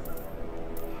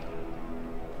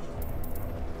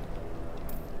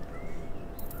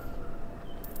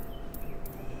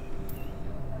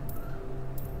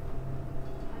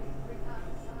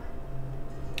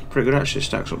 Pretty good actually,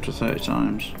 stacks up to 30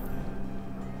 times.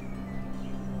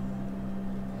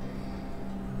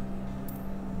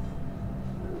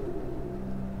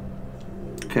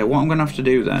 Okay, what I'm going to have to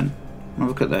do then, have a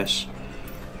look at this.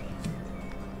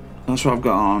 That's what I've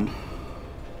got on.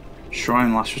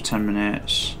 Shrine lasts for 10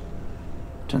 minutes.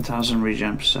 10,000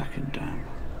 regen per second, damn.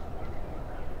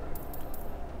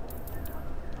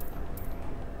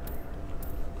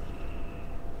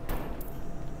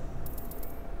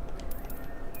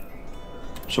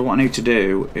 So what I need to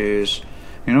do is,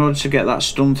 in order to get that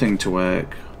stun thing to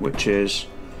work, which is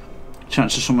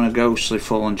chance to summon a ghostly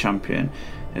fallen champion,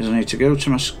 is I need to go to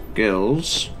my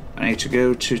skills, I need to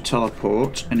go to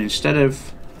teleport, and instead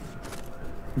of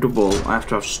double, I have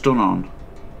to have stun on.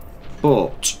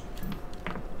 But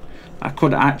I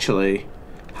could actually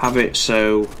have it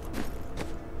so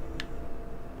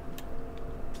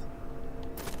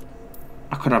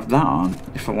I could have that on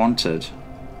if I wanted.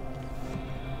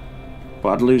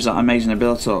 But I'd lose that amazing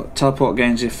ability. Teleport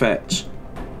gains the effect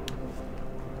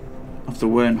of the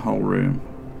wormhole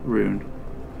rune.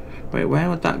 Wait, where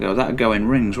would that go? That'd go in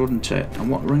rings, wouldn't it? And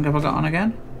what ring have I got on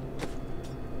again?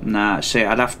 Nah, see,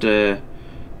 I'd have to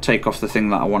take off the thing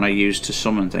that I want to use to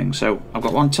summon things. So I've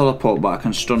got one teleport, but I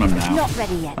can stun them now. Not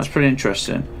ready yet. That's pretty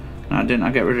interesting. No, I didn't.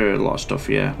 I get rid of a lot of stuff.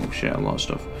 Yeah, oh shit, a lot of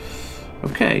stuff.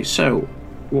 Okay, so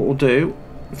what we'll do.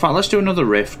 In fact, let's do another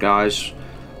rift, guys.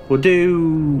 We'll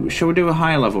do. Shall we do a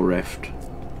higher level rift?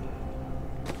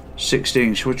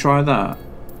 16. Shall we try that?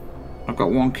 I've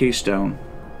got one keystone.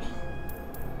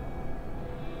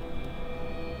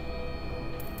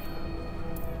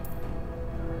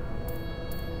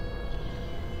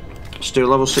 Let's do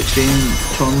level 16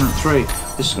 tournament 3.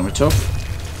 This is gonna be tough.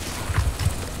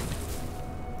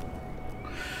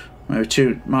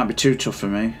 Might be too tough for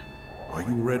me. Are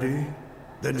you ready?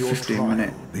 Then your 15 trial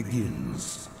minute.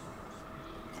 begins.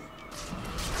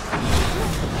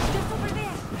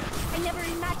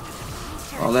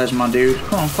 Oh, there's my dude.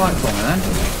 Come on, fight for me then.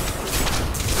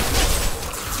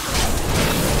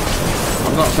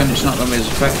 I've got a feeling it's not going to be as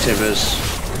effective as...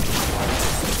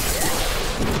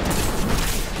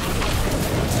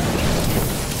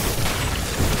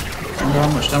 I wonder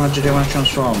how much damage I do when I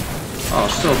transform. Oh, I'll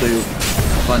still do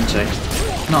plenty.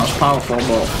 Not as powerful,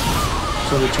 but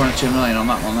So it'll be 22 million on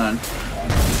that one then.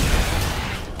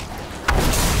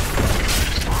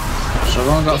 So I've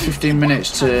only got 15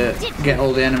 minutes to get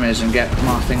all the enemies and get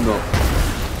my thing up.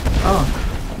 Oh.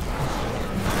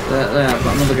 There, I've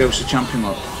got another Ghost of Champion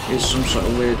look. It's some sort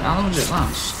of weird... How long does it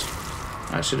last?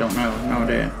 I actually don't know. No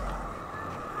idea.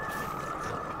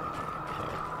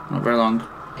 Not very long.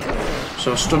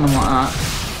 So I stun them like that.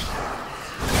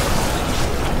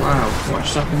 Wow,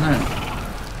 what's happening there?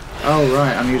 Oh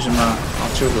right, I'm using my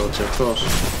R2 ability, of course.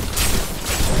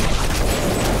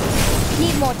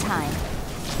 Need more time.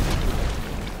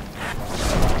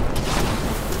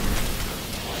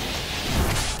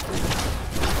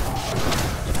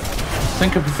 I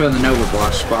think I prefer the Nova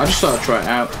Blast, but I just thought I'd try it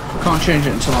out. I can't change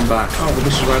it until I'm back. Oh, but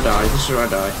this is where I die. This is where I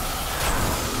die.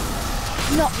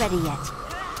 Not ready yet.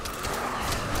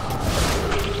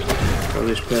 Got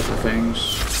these purple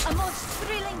things. A most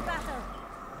thrilling battle.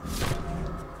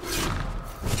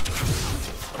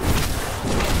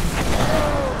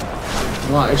 I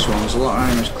like this one. There's a lot of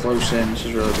enemies close in. This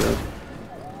is really good.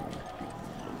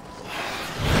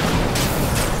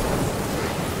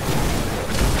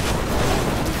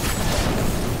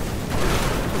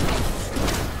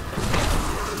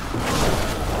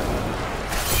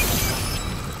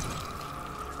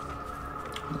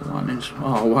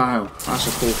 Oh wow, that's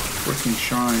a cool freaking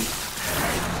shrine.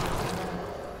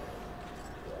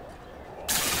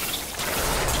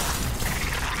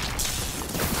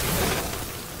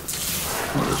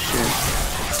 Holy shit.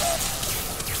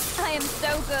 I am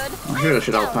so good. I really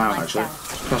should help out actually.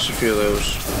 Pass a few of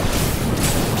those.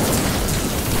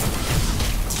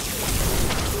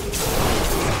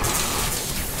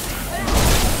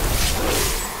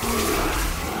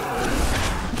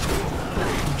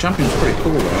 Champion's pretty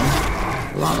cool though. I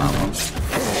like that one.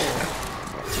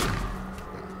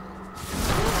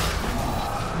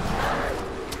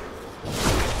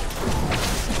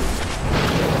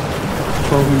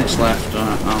 Minutes left.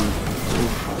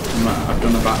 I've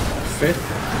done about a fifth,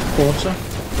 quarter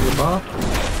of the bar.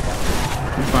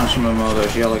 I'll find some more of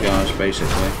those yellow guys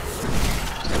basically.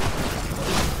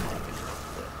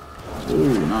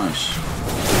 Ooh, nice. I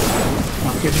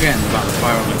keep forgetting about the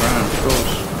fire on the ground, of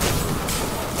course.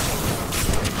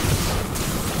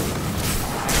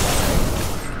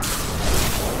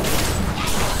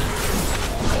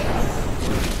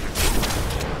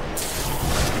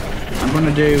 I'm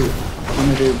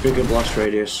gonna do bigger blast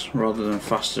radius rather than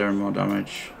faster and more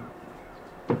damage.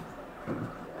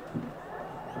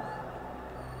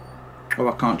 Oh,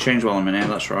 I can't change while I'm in here,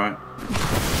 that's right.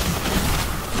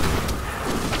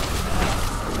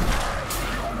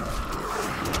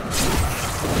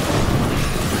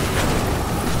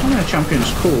 I mean, the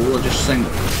Champion's cool, I just think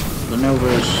the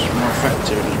Nova's more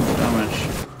effective and more damage.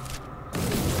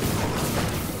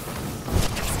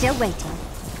 Still waiting.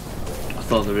 I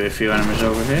thought there'd be a few enemies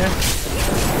over here.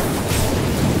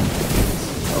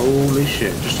 Holy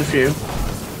shit, just a few.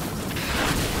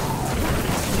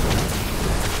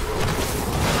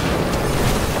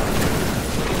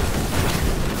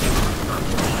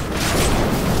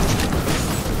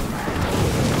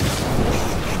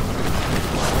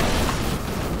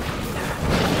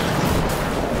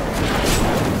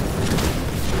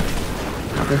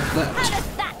 How does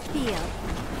that feel?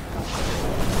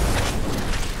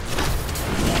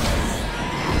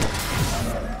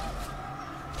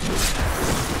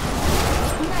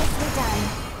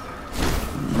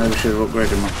 Maybe I should have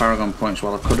upgraded my Paragon points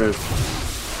while I could have.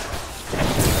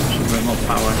 Should bring more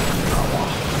power.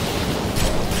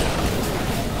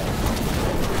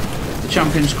 The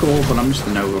Champion's cool, but I miss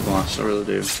the Nova Blast, I really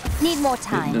do. Need more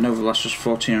time. The Nova Blast was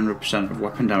 1400% of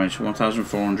weapon damage,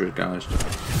 1400 guys.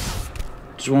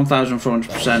 It's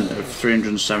 1400% of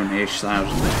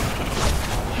 370,000.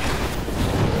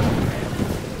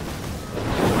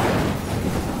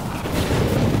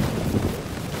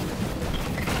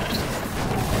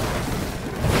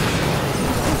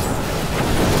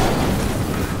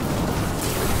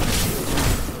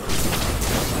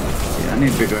 I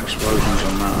need bigger explosions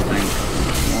on that, I think.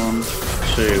 1,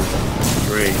 2,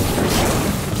 3.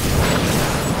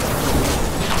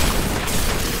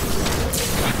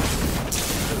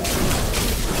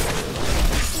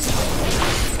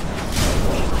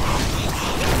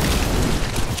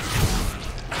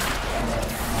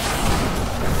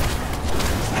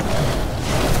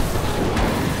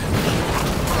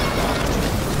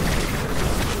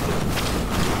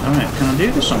 Alright, can I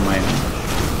do this on my own?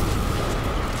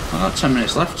 I've got 10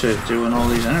 minutes left to doing all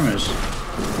these enemies.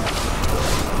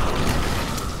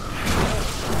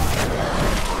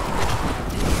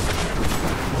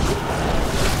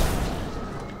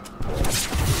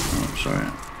 Oh, sorry.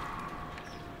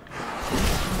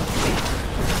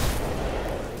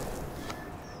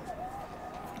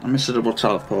 I miss a double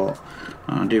teleport.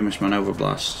 And I do miss my Nova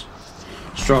Blast.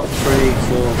 Let's drop 3, 4,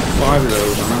 5 of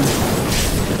those on him.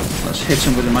 Let's hit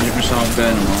him with the magic missile and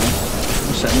burn them all.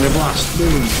 And set him with a blast.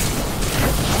 Boom.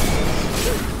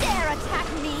 You dare attack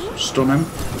me? Stun him.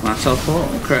 And I teleport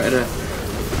and created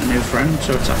a new friend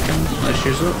to attack him. Let's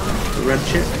use up the red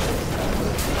chip.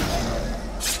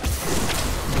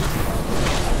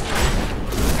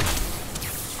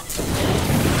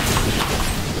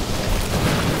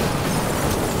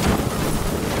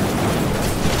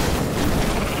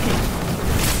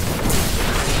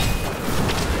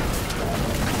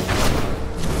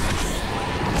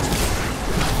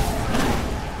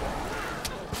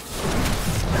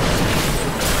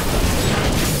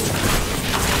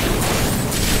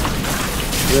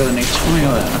 Really need 20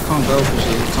 of it. I can't go because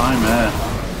of the time there.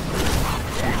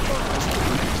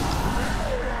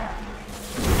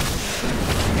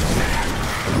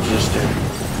 Just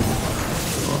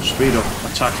speed up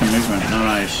attack and movement.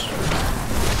 Nice.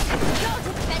 Your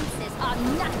defenses are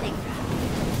nothing.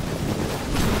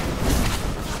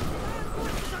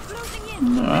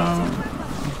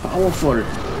 Powerful.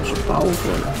 It's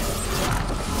powerful.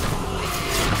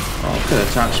 Oh, look at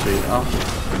attack speed. Oh.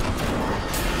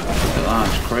 Look at that,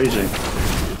 it's crazy.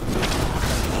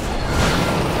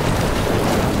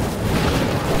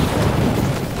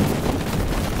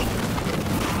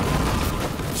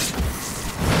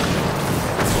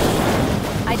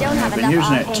 I don't have enough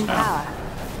arcane power.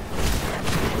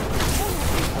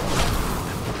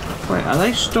 Wait, are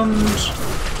they stunned?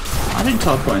 I didn't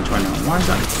teleport into anyone. Why is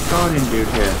that guardian dude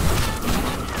here?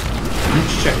 I need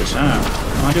to check this out.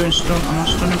 Am I doing stun? Am I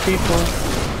stunning people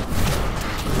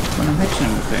when I'm hitting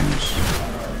them with things?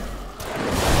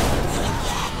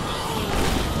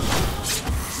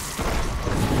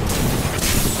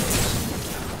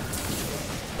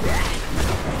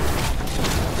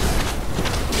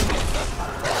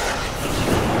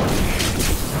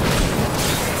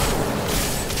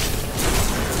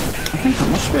 I think I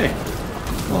must be.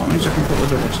 Well, that means I can put the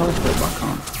double teleport back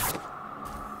on.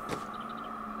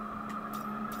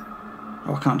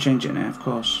 Oh, I can't change it now, of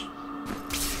course.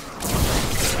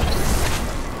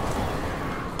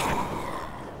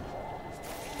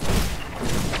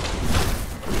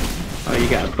 Oh, you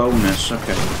get a bonus,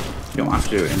 okay. You don't have to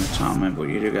do it in the time, but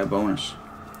you do get a bonus.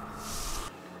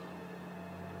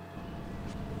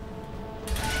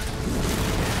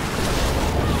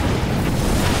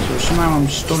 So somehow I'm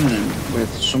stunning him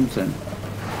with something.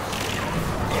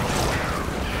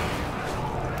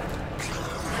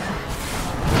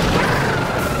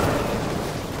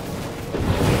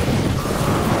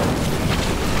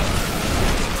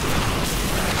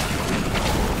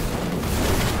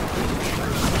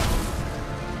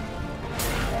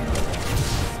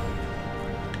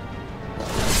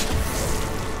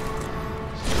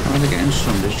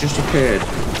 It's just appeared.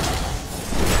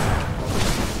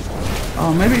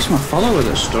 Oh, maybe it's my follower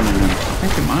that's stunning him. I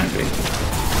think it might be.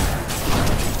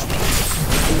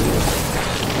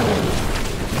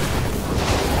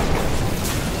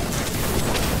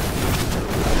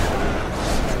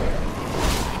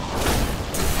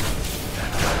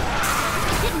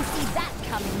 Didn't see that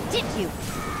coming, did you?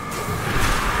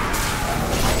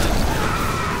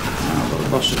 Oh, but the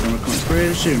boss is going to come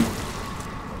pretty soon.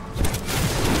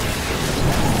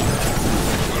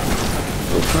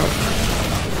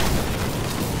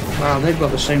 Wow, they've got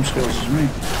the same skills as me.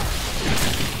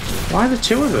 Why are there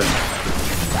two of them?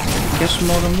 I guess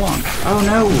more than one. Oh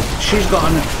no, she's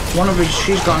got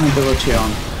she's got an ability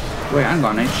on. Wait, hang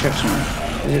on, I need to check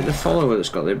something. Is it the follower that's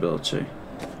got the ability?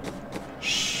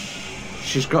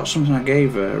 She's got something I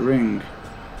gave her, a ring.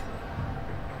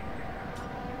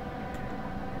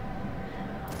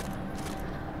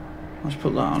 Let's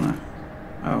put that on her.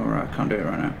 Oh right, I can't do it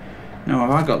right now. No, have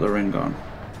I got the ring on?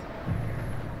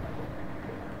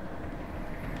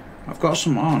 I've got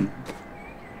some on.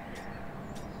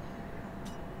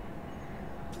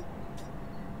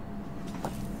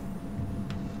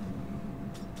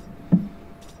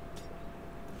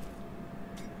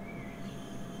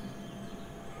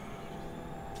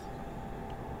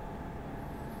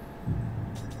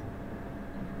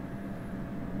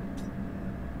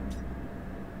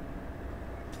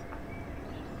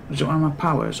 Is it one of my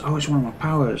powers? Oh, it's one of my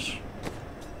powers.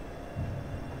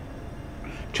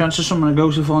 Chance of summoning a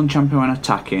ghostly fallen champion when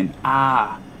attacking.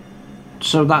 Ah.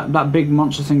 So that big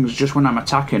monster thing is just when I'm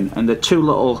attacking, and the two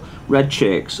little red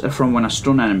chicks are from when I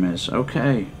stun enemies.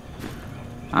 Okay.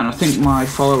 And I think my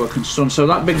follower can stun. So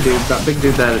that big dude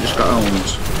there that just got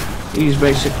owned, he's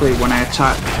basically when I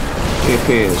attack, he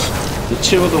appears. The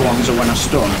two other ones are when I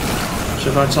stun. So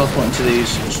if I teleport into these,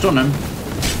 stun him,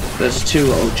 there's two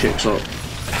little chicks up.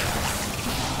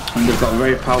 And they've got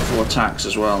very powerful attacks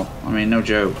as well. I mean, no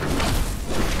joke.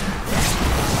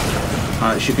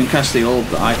 Alright, she can cast the orb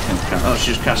that I can cast. Oh,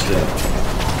 she just cast it.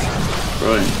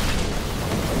 Brilliant.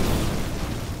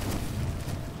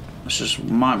 This just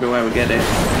might be where we get it.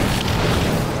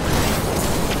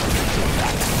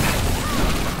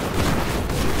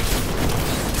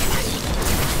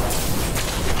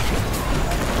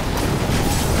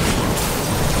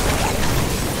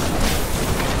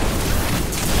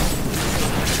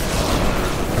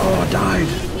 Oh, I died.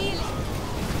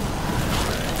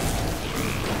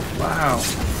 Wow.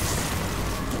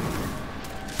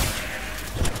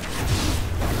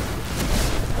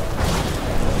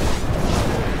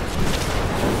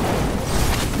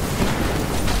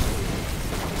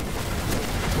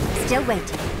 Still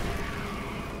waiting.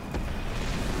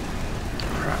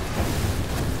 Crap.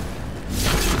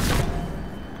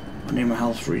 I need my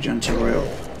health regen to hurry up.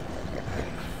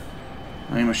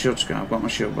 I need my shield to go. I've got my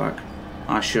shield back.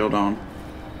 I shield on.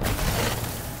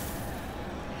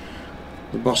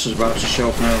 The boss is about to show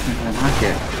up and I don't think I can hack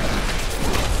it.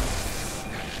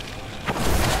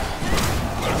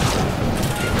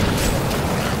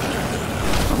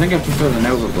 I think I prefer the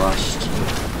Nova Blast.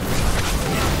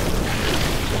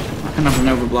 I can have a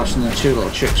Nova Blast and the two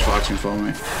little chicks fighting for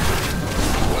me.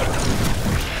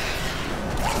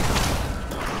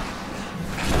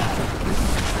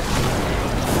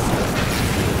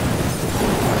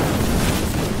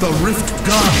 The Rift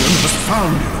Guardian has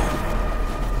found you.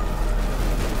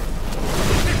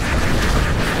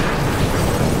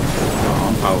 Oh,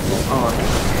 I'm powerful. Oh, I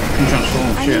can transform.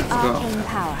 I Shit, need I forgot. arcane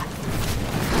power.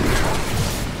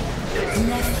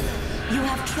 Never. You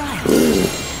have tried.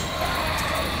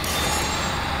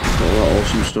 Got a lot of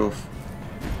awesome stuff.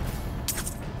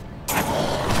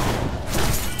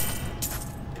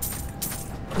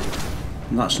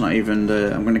 And that's not even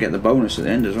the... I'm going to get the bonus at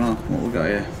the end as well. What we got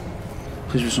here?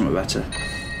 Please be something better.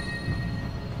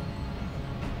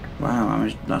 Wow, I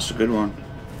mean, that's a good one.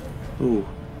 Ooh.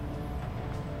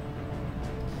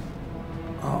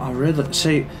 Oh, I really...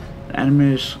 See,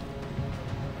 enemies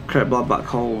create black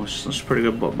holes. That's pretty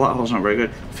good, but black hole's not very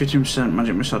good. 15%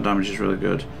 magic missile damage is really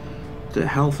good. The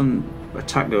health and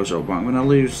attack goes up, but I'm going to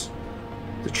lose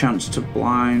the chance to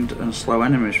blind and slow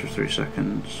enemies for 3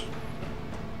 seconds.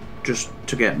 Just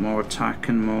to get more attack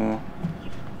and more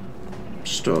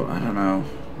stuff. I don't know.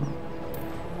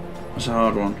 It's a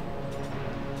hard one.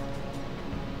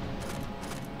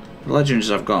 The legends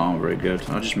I've got aren't very good.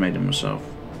 I just made them myself.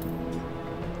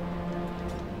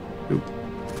 Oop.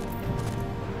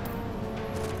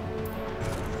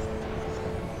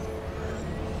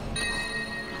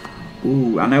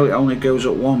 Ooh, I know it only goes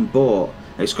up one, but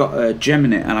it's got a gem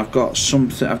in it, and I've got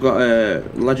something. I've got a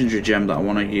legendary gem that I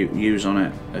want to use on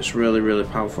it. It's really, really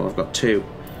powerful. I've got two.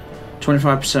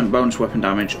 25% bonus weapon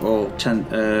damage, or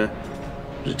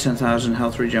 10,000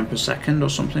 health regen per second, or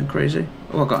something crazy.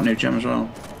 Oh, I got a new gem as well.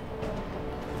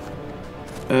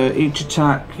 Each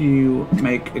attack you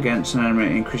make against an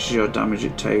enemy increases your damage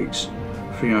it takes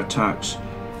for your attacks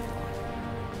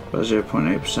by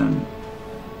 0.8%.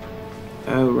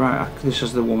 Oh right, this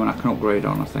is the woman I can upgrade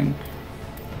on, I think.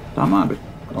 That might be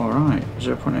alright.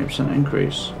 0.8%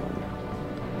 increase.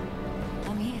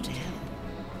 I'm here to help.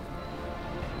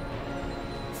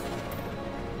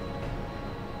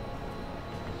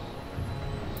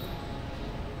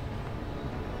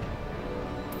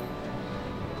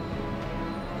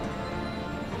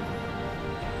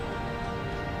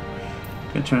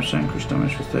 Get 10% increased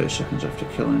damage for 30 seconds after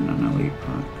killing an elite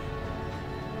pack.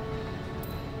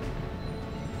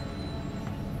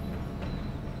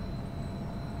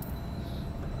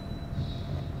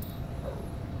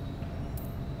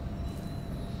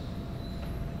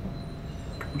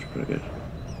 That's pretty good.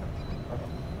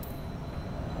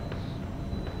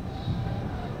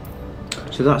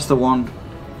 So that's the one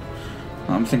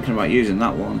I'm thinking about using,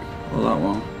 that one or that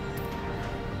one.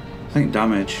 I think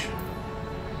damage.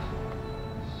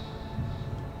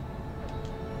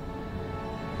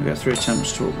 We got 3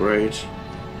 attempts to upgrade.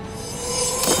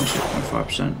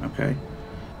 6.5%, okay.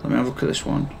 Let me have a look at this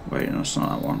one. Wait, no, it's not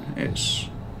that one. It's...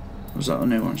 was that the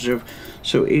new one?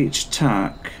 So each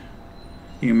attack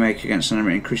you make against an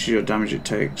enemy increases your damage it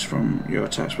takes from your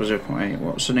attacks by 0.8.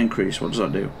 What's an increase? What does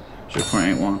that do?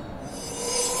 0.81.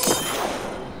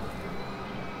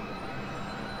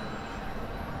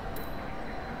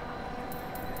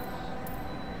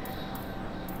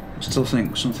 I still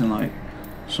think something like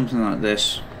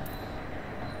this.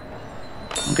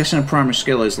 I'm guessing a primary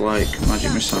skill is like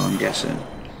magic missile, I'm guessing.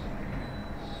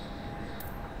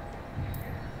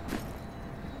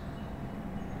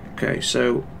 Okay,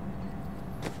 so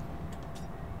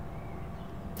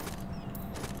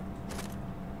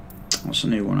What's the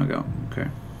new one I got? Okay.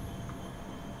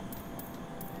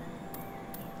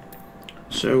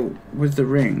 So, with the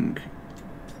ring...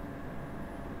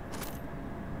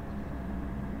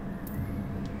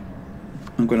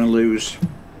 I'm going to lose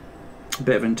a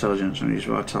bit of intelligence, I'm going to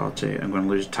use vitality, I'm going to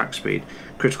lose attack speed,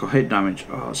 critical hit damage,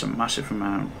 oh that's a massive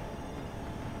amount.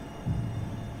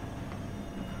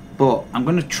 But I'm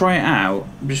going to try it out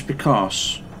just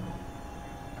because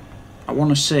I want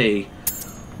to see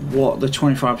what the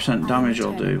 25% damage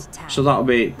will do. So that'll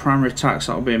be primary attacks,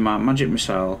 that'll be my magic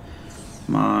missile,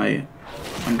 my,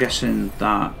 I'm guessing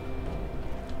that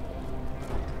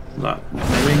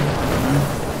maybe?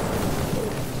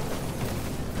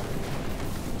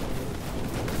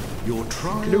 Your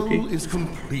trial is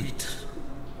complete.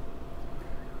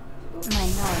 My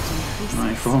knowledge increases.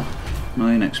 94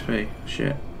 million XP.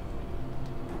 Shit.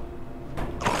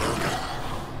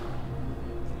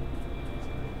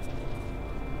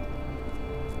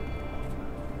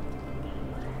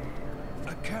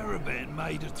 A caravan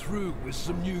made it through with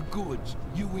some new goods.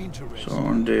 You interested? So what I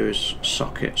want to do is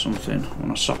socket something. I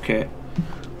want to socket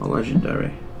a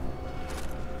legendary.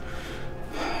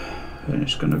 And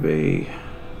it's going to be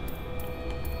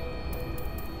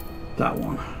that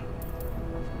one.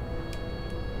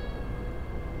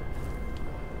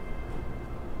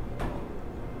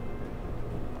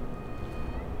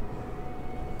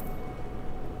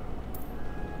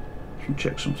 Can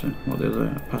check something. What the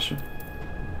other passive?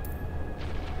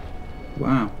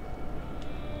 Wow.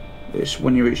 It's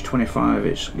when you reach 25,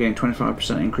 it's gain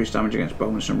 25% increased damage against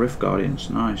bonus and Rift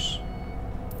Guardians. Nice.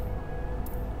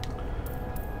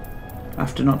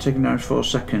 After not taking damage for 4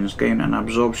 seconds, gain an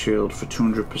absorb shield for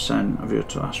 200% of your.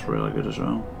 That's really good as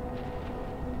well.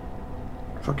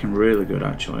 Fucking really good,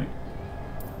 actually.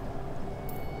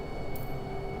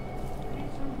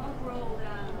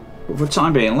 But for the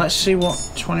time being, let's see what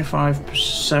 25%,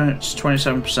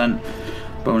 27%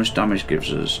 bonus damage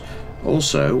gives us.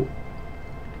 Also,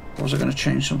 was I going to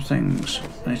change some things?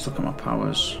 I need to look at my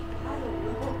powers.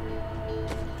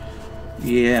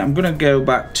 Yeah, I'm going to go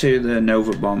back to the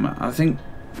Nova Bomb. I think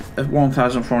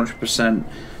 1,400%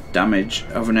 damage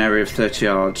of an area of 30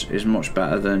 yards is much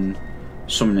better than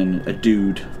summoning a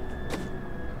dude,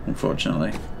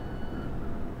 unfortunately.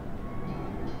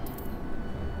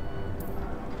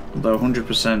 Although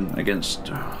 100% against...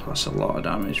 Oh, that's a lot of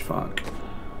damage, fuck.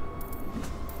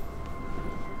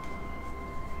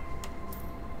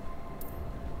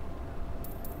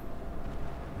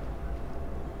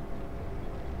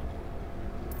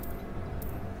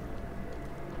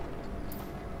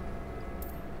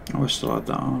 Oh, I still had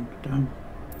that on, damn.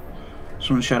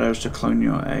 Summon shadows to clone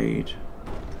your aid.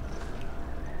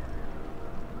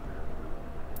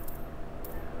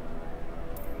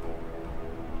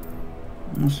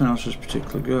 Nothing else is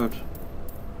particularly good.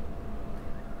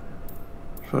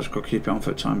 So I've got to keep it on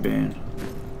for the time being.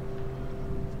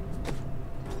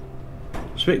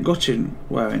 It's a bit gutting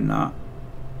wearing that,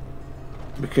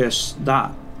 because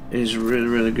that is really,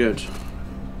 really good.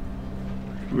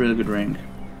 Really good ring.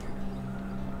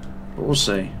 But we'll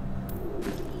see.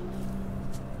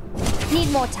 Need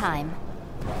more time.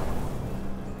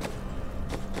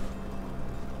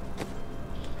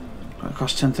 It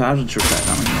costs 10,000 to repair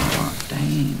damage. Oh,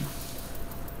 damn.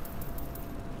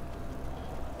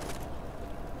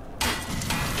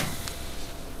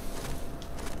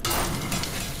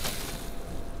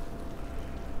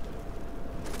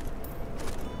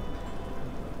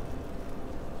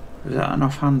 Is that an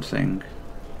offhand thing?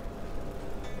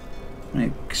 I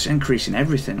mean, it's increasing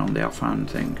everything on the offhand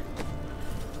thing.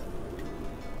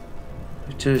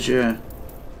 It is, yeah.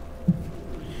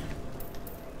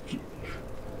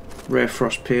 Rare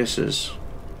Frost Pierces.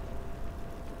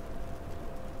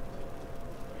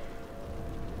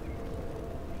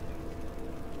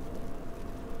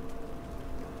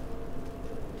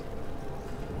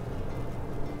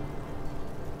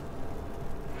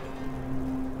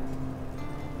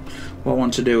 What I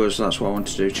want to do is, that's what I want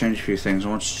to do, change a few things. I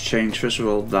want to change, first of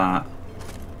all, that.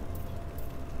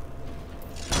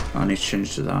 I need to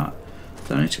change to that.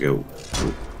 Then I need to go,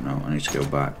 oh, no, I need to go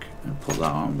back and put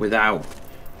that on without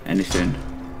anything.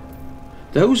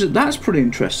 That's pretty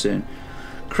interesting.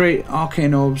 Create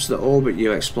arcane orbs that orbit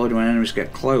you, explode when enemies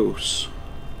get close.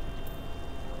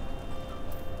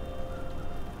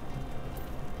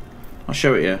 I'll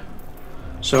show it you.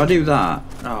 So I do that.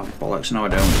 Oh bollocks, no I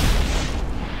don't.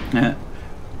 Yeah,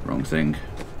 wrong thing.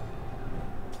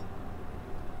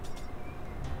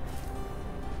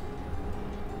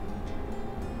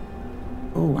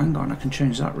 Oh, hang on, I can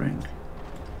change that ring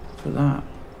for that.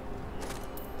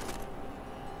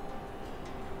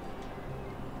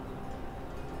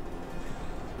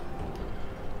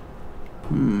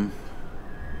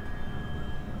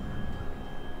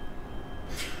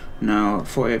 No,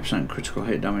 48% critical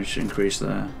hit damage increase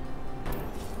there.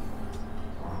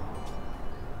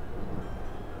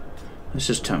 This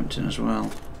is tempting as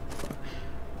well.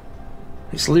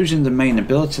 It's losing the main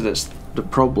ability that's the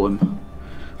problem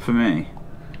for me.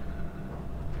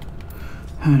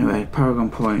 Anyway, Paragon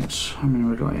points. How many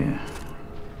have we got here?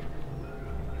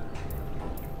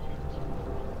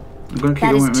 I'm going to keep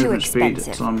going with movement speed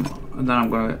till and then I'm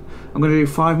going to do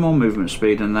 5 more movement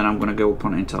speed, and then I'm going to go up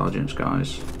on intelligence,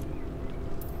 guys.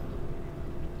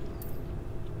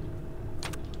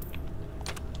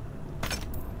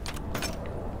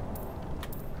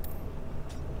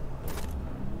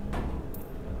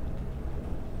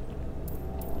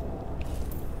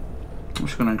 I'm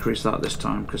just going to increase that this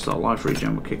time because that life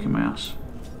regen were kicking my ass.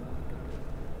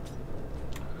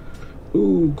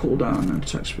 Ooh, cooldown and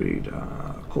attack speed.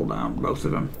 Cooldown, both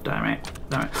of them. Damn it.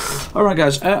 Damn it. Alright,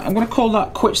 guys, I'm going to call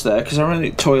that quits there because I ran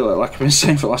the toilet, like I've been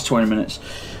saying for the last 20 minutes.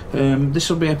 This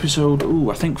will be episode,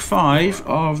 I think 5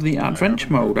 of the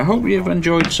adventure mode. I hope you've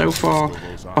enjoyed so far.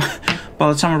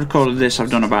 By the time I recorded this,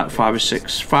 I've done about 5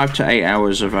 to 8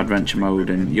 hours of adventure mode,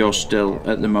 and you're still,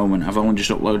 at the moment, I've only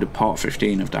just uploaded part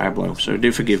 15 of Diablo, so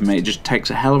do forgive me, it just takes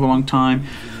a hell of a long time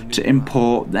to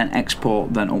import, then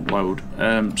export, then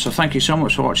upload. So thank you so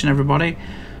much for watching, everybody.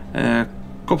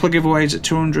 Couple of giveaways at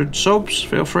 200 subs,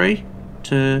 feel free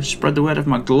to spread the word of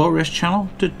my glorious channel.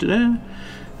 It'd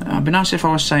be nice if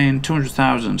I was saying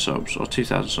 200,000 subs or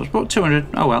 2,000 subs, but 200,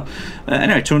 oh well.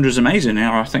 Anyway, 200 is amazing.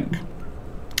 I think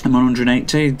I'm on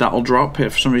 180. That'll drop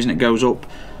if for some reason it goes up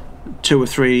 2 or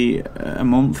 3 a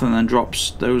month and then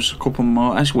drops those a couple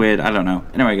more. That's weird. I don't know.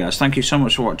 Anyway, guys, thank you so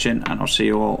much for watching, and I'll see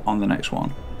you all on the next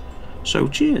one. So,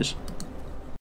 cheers.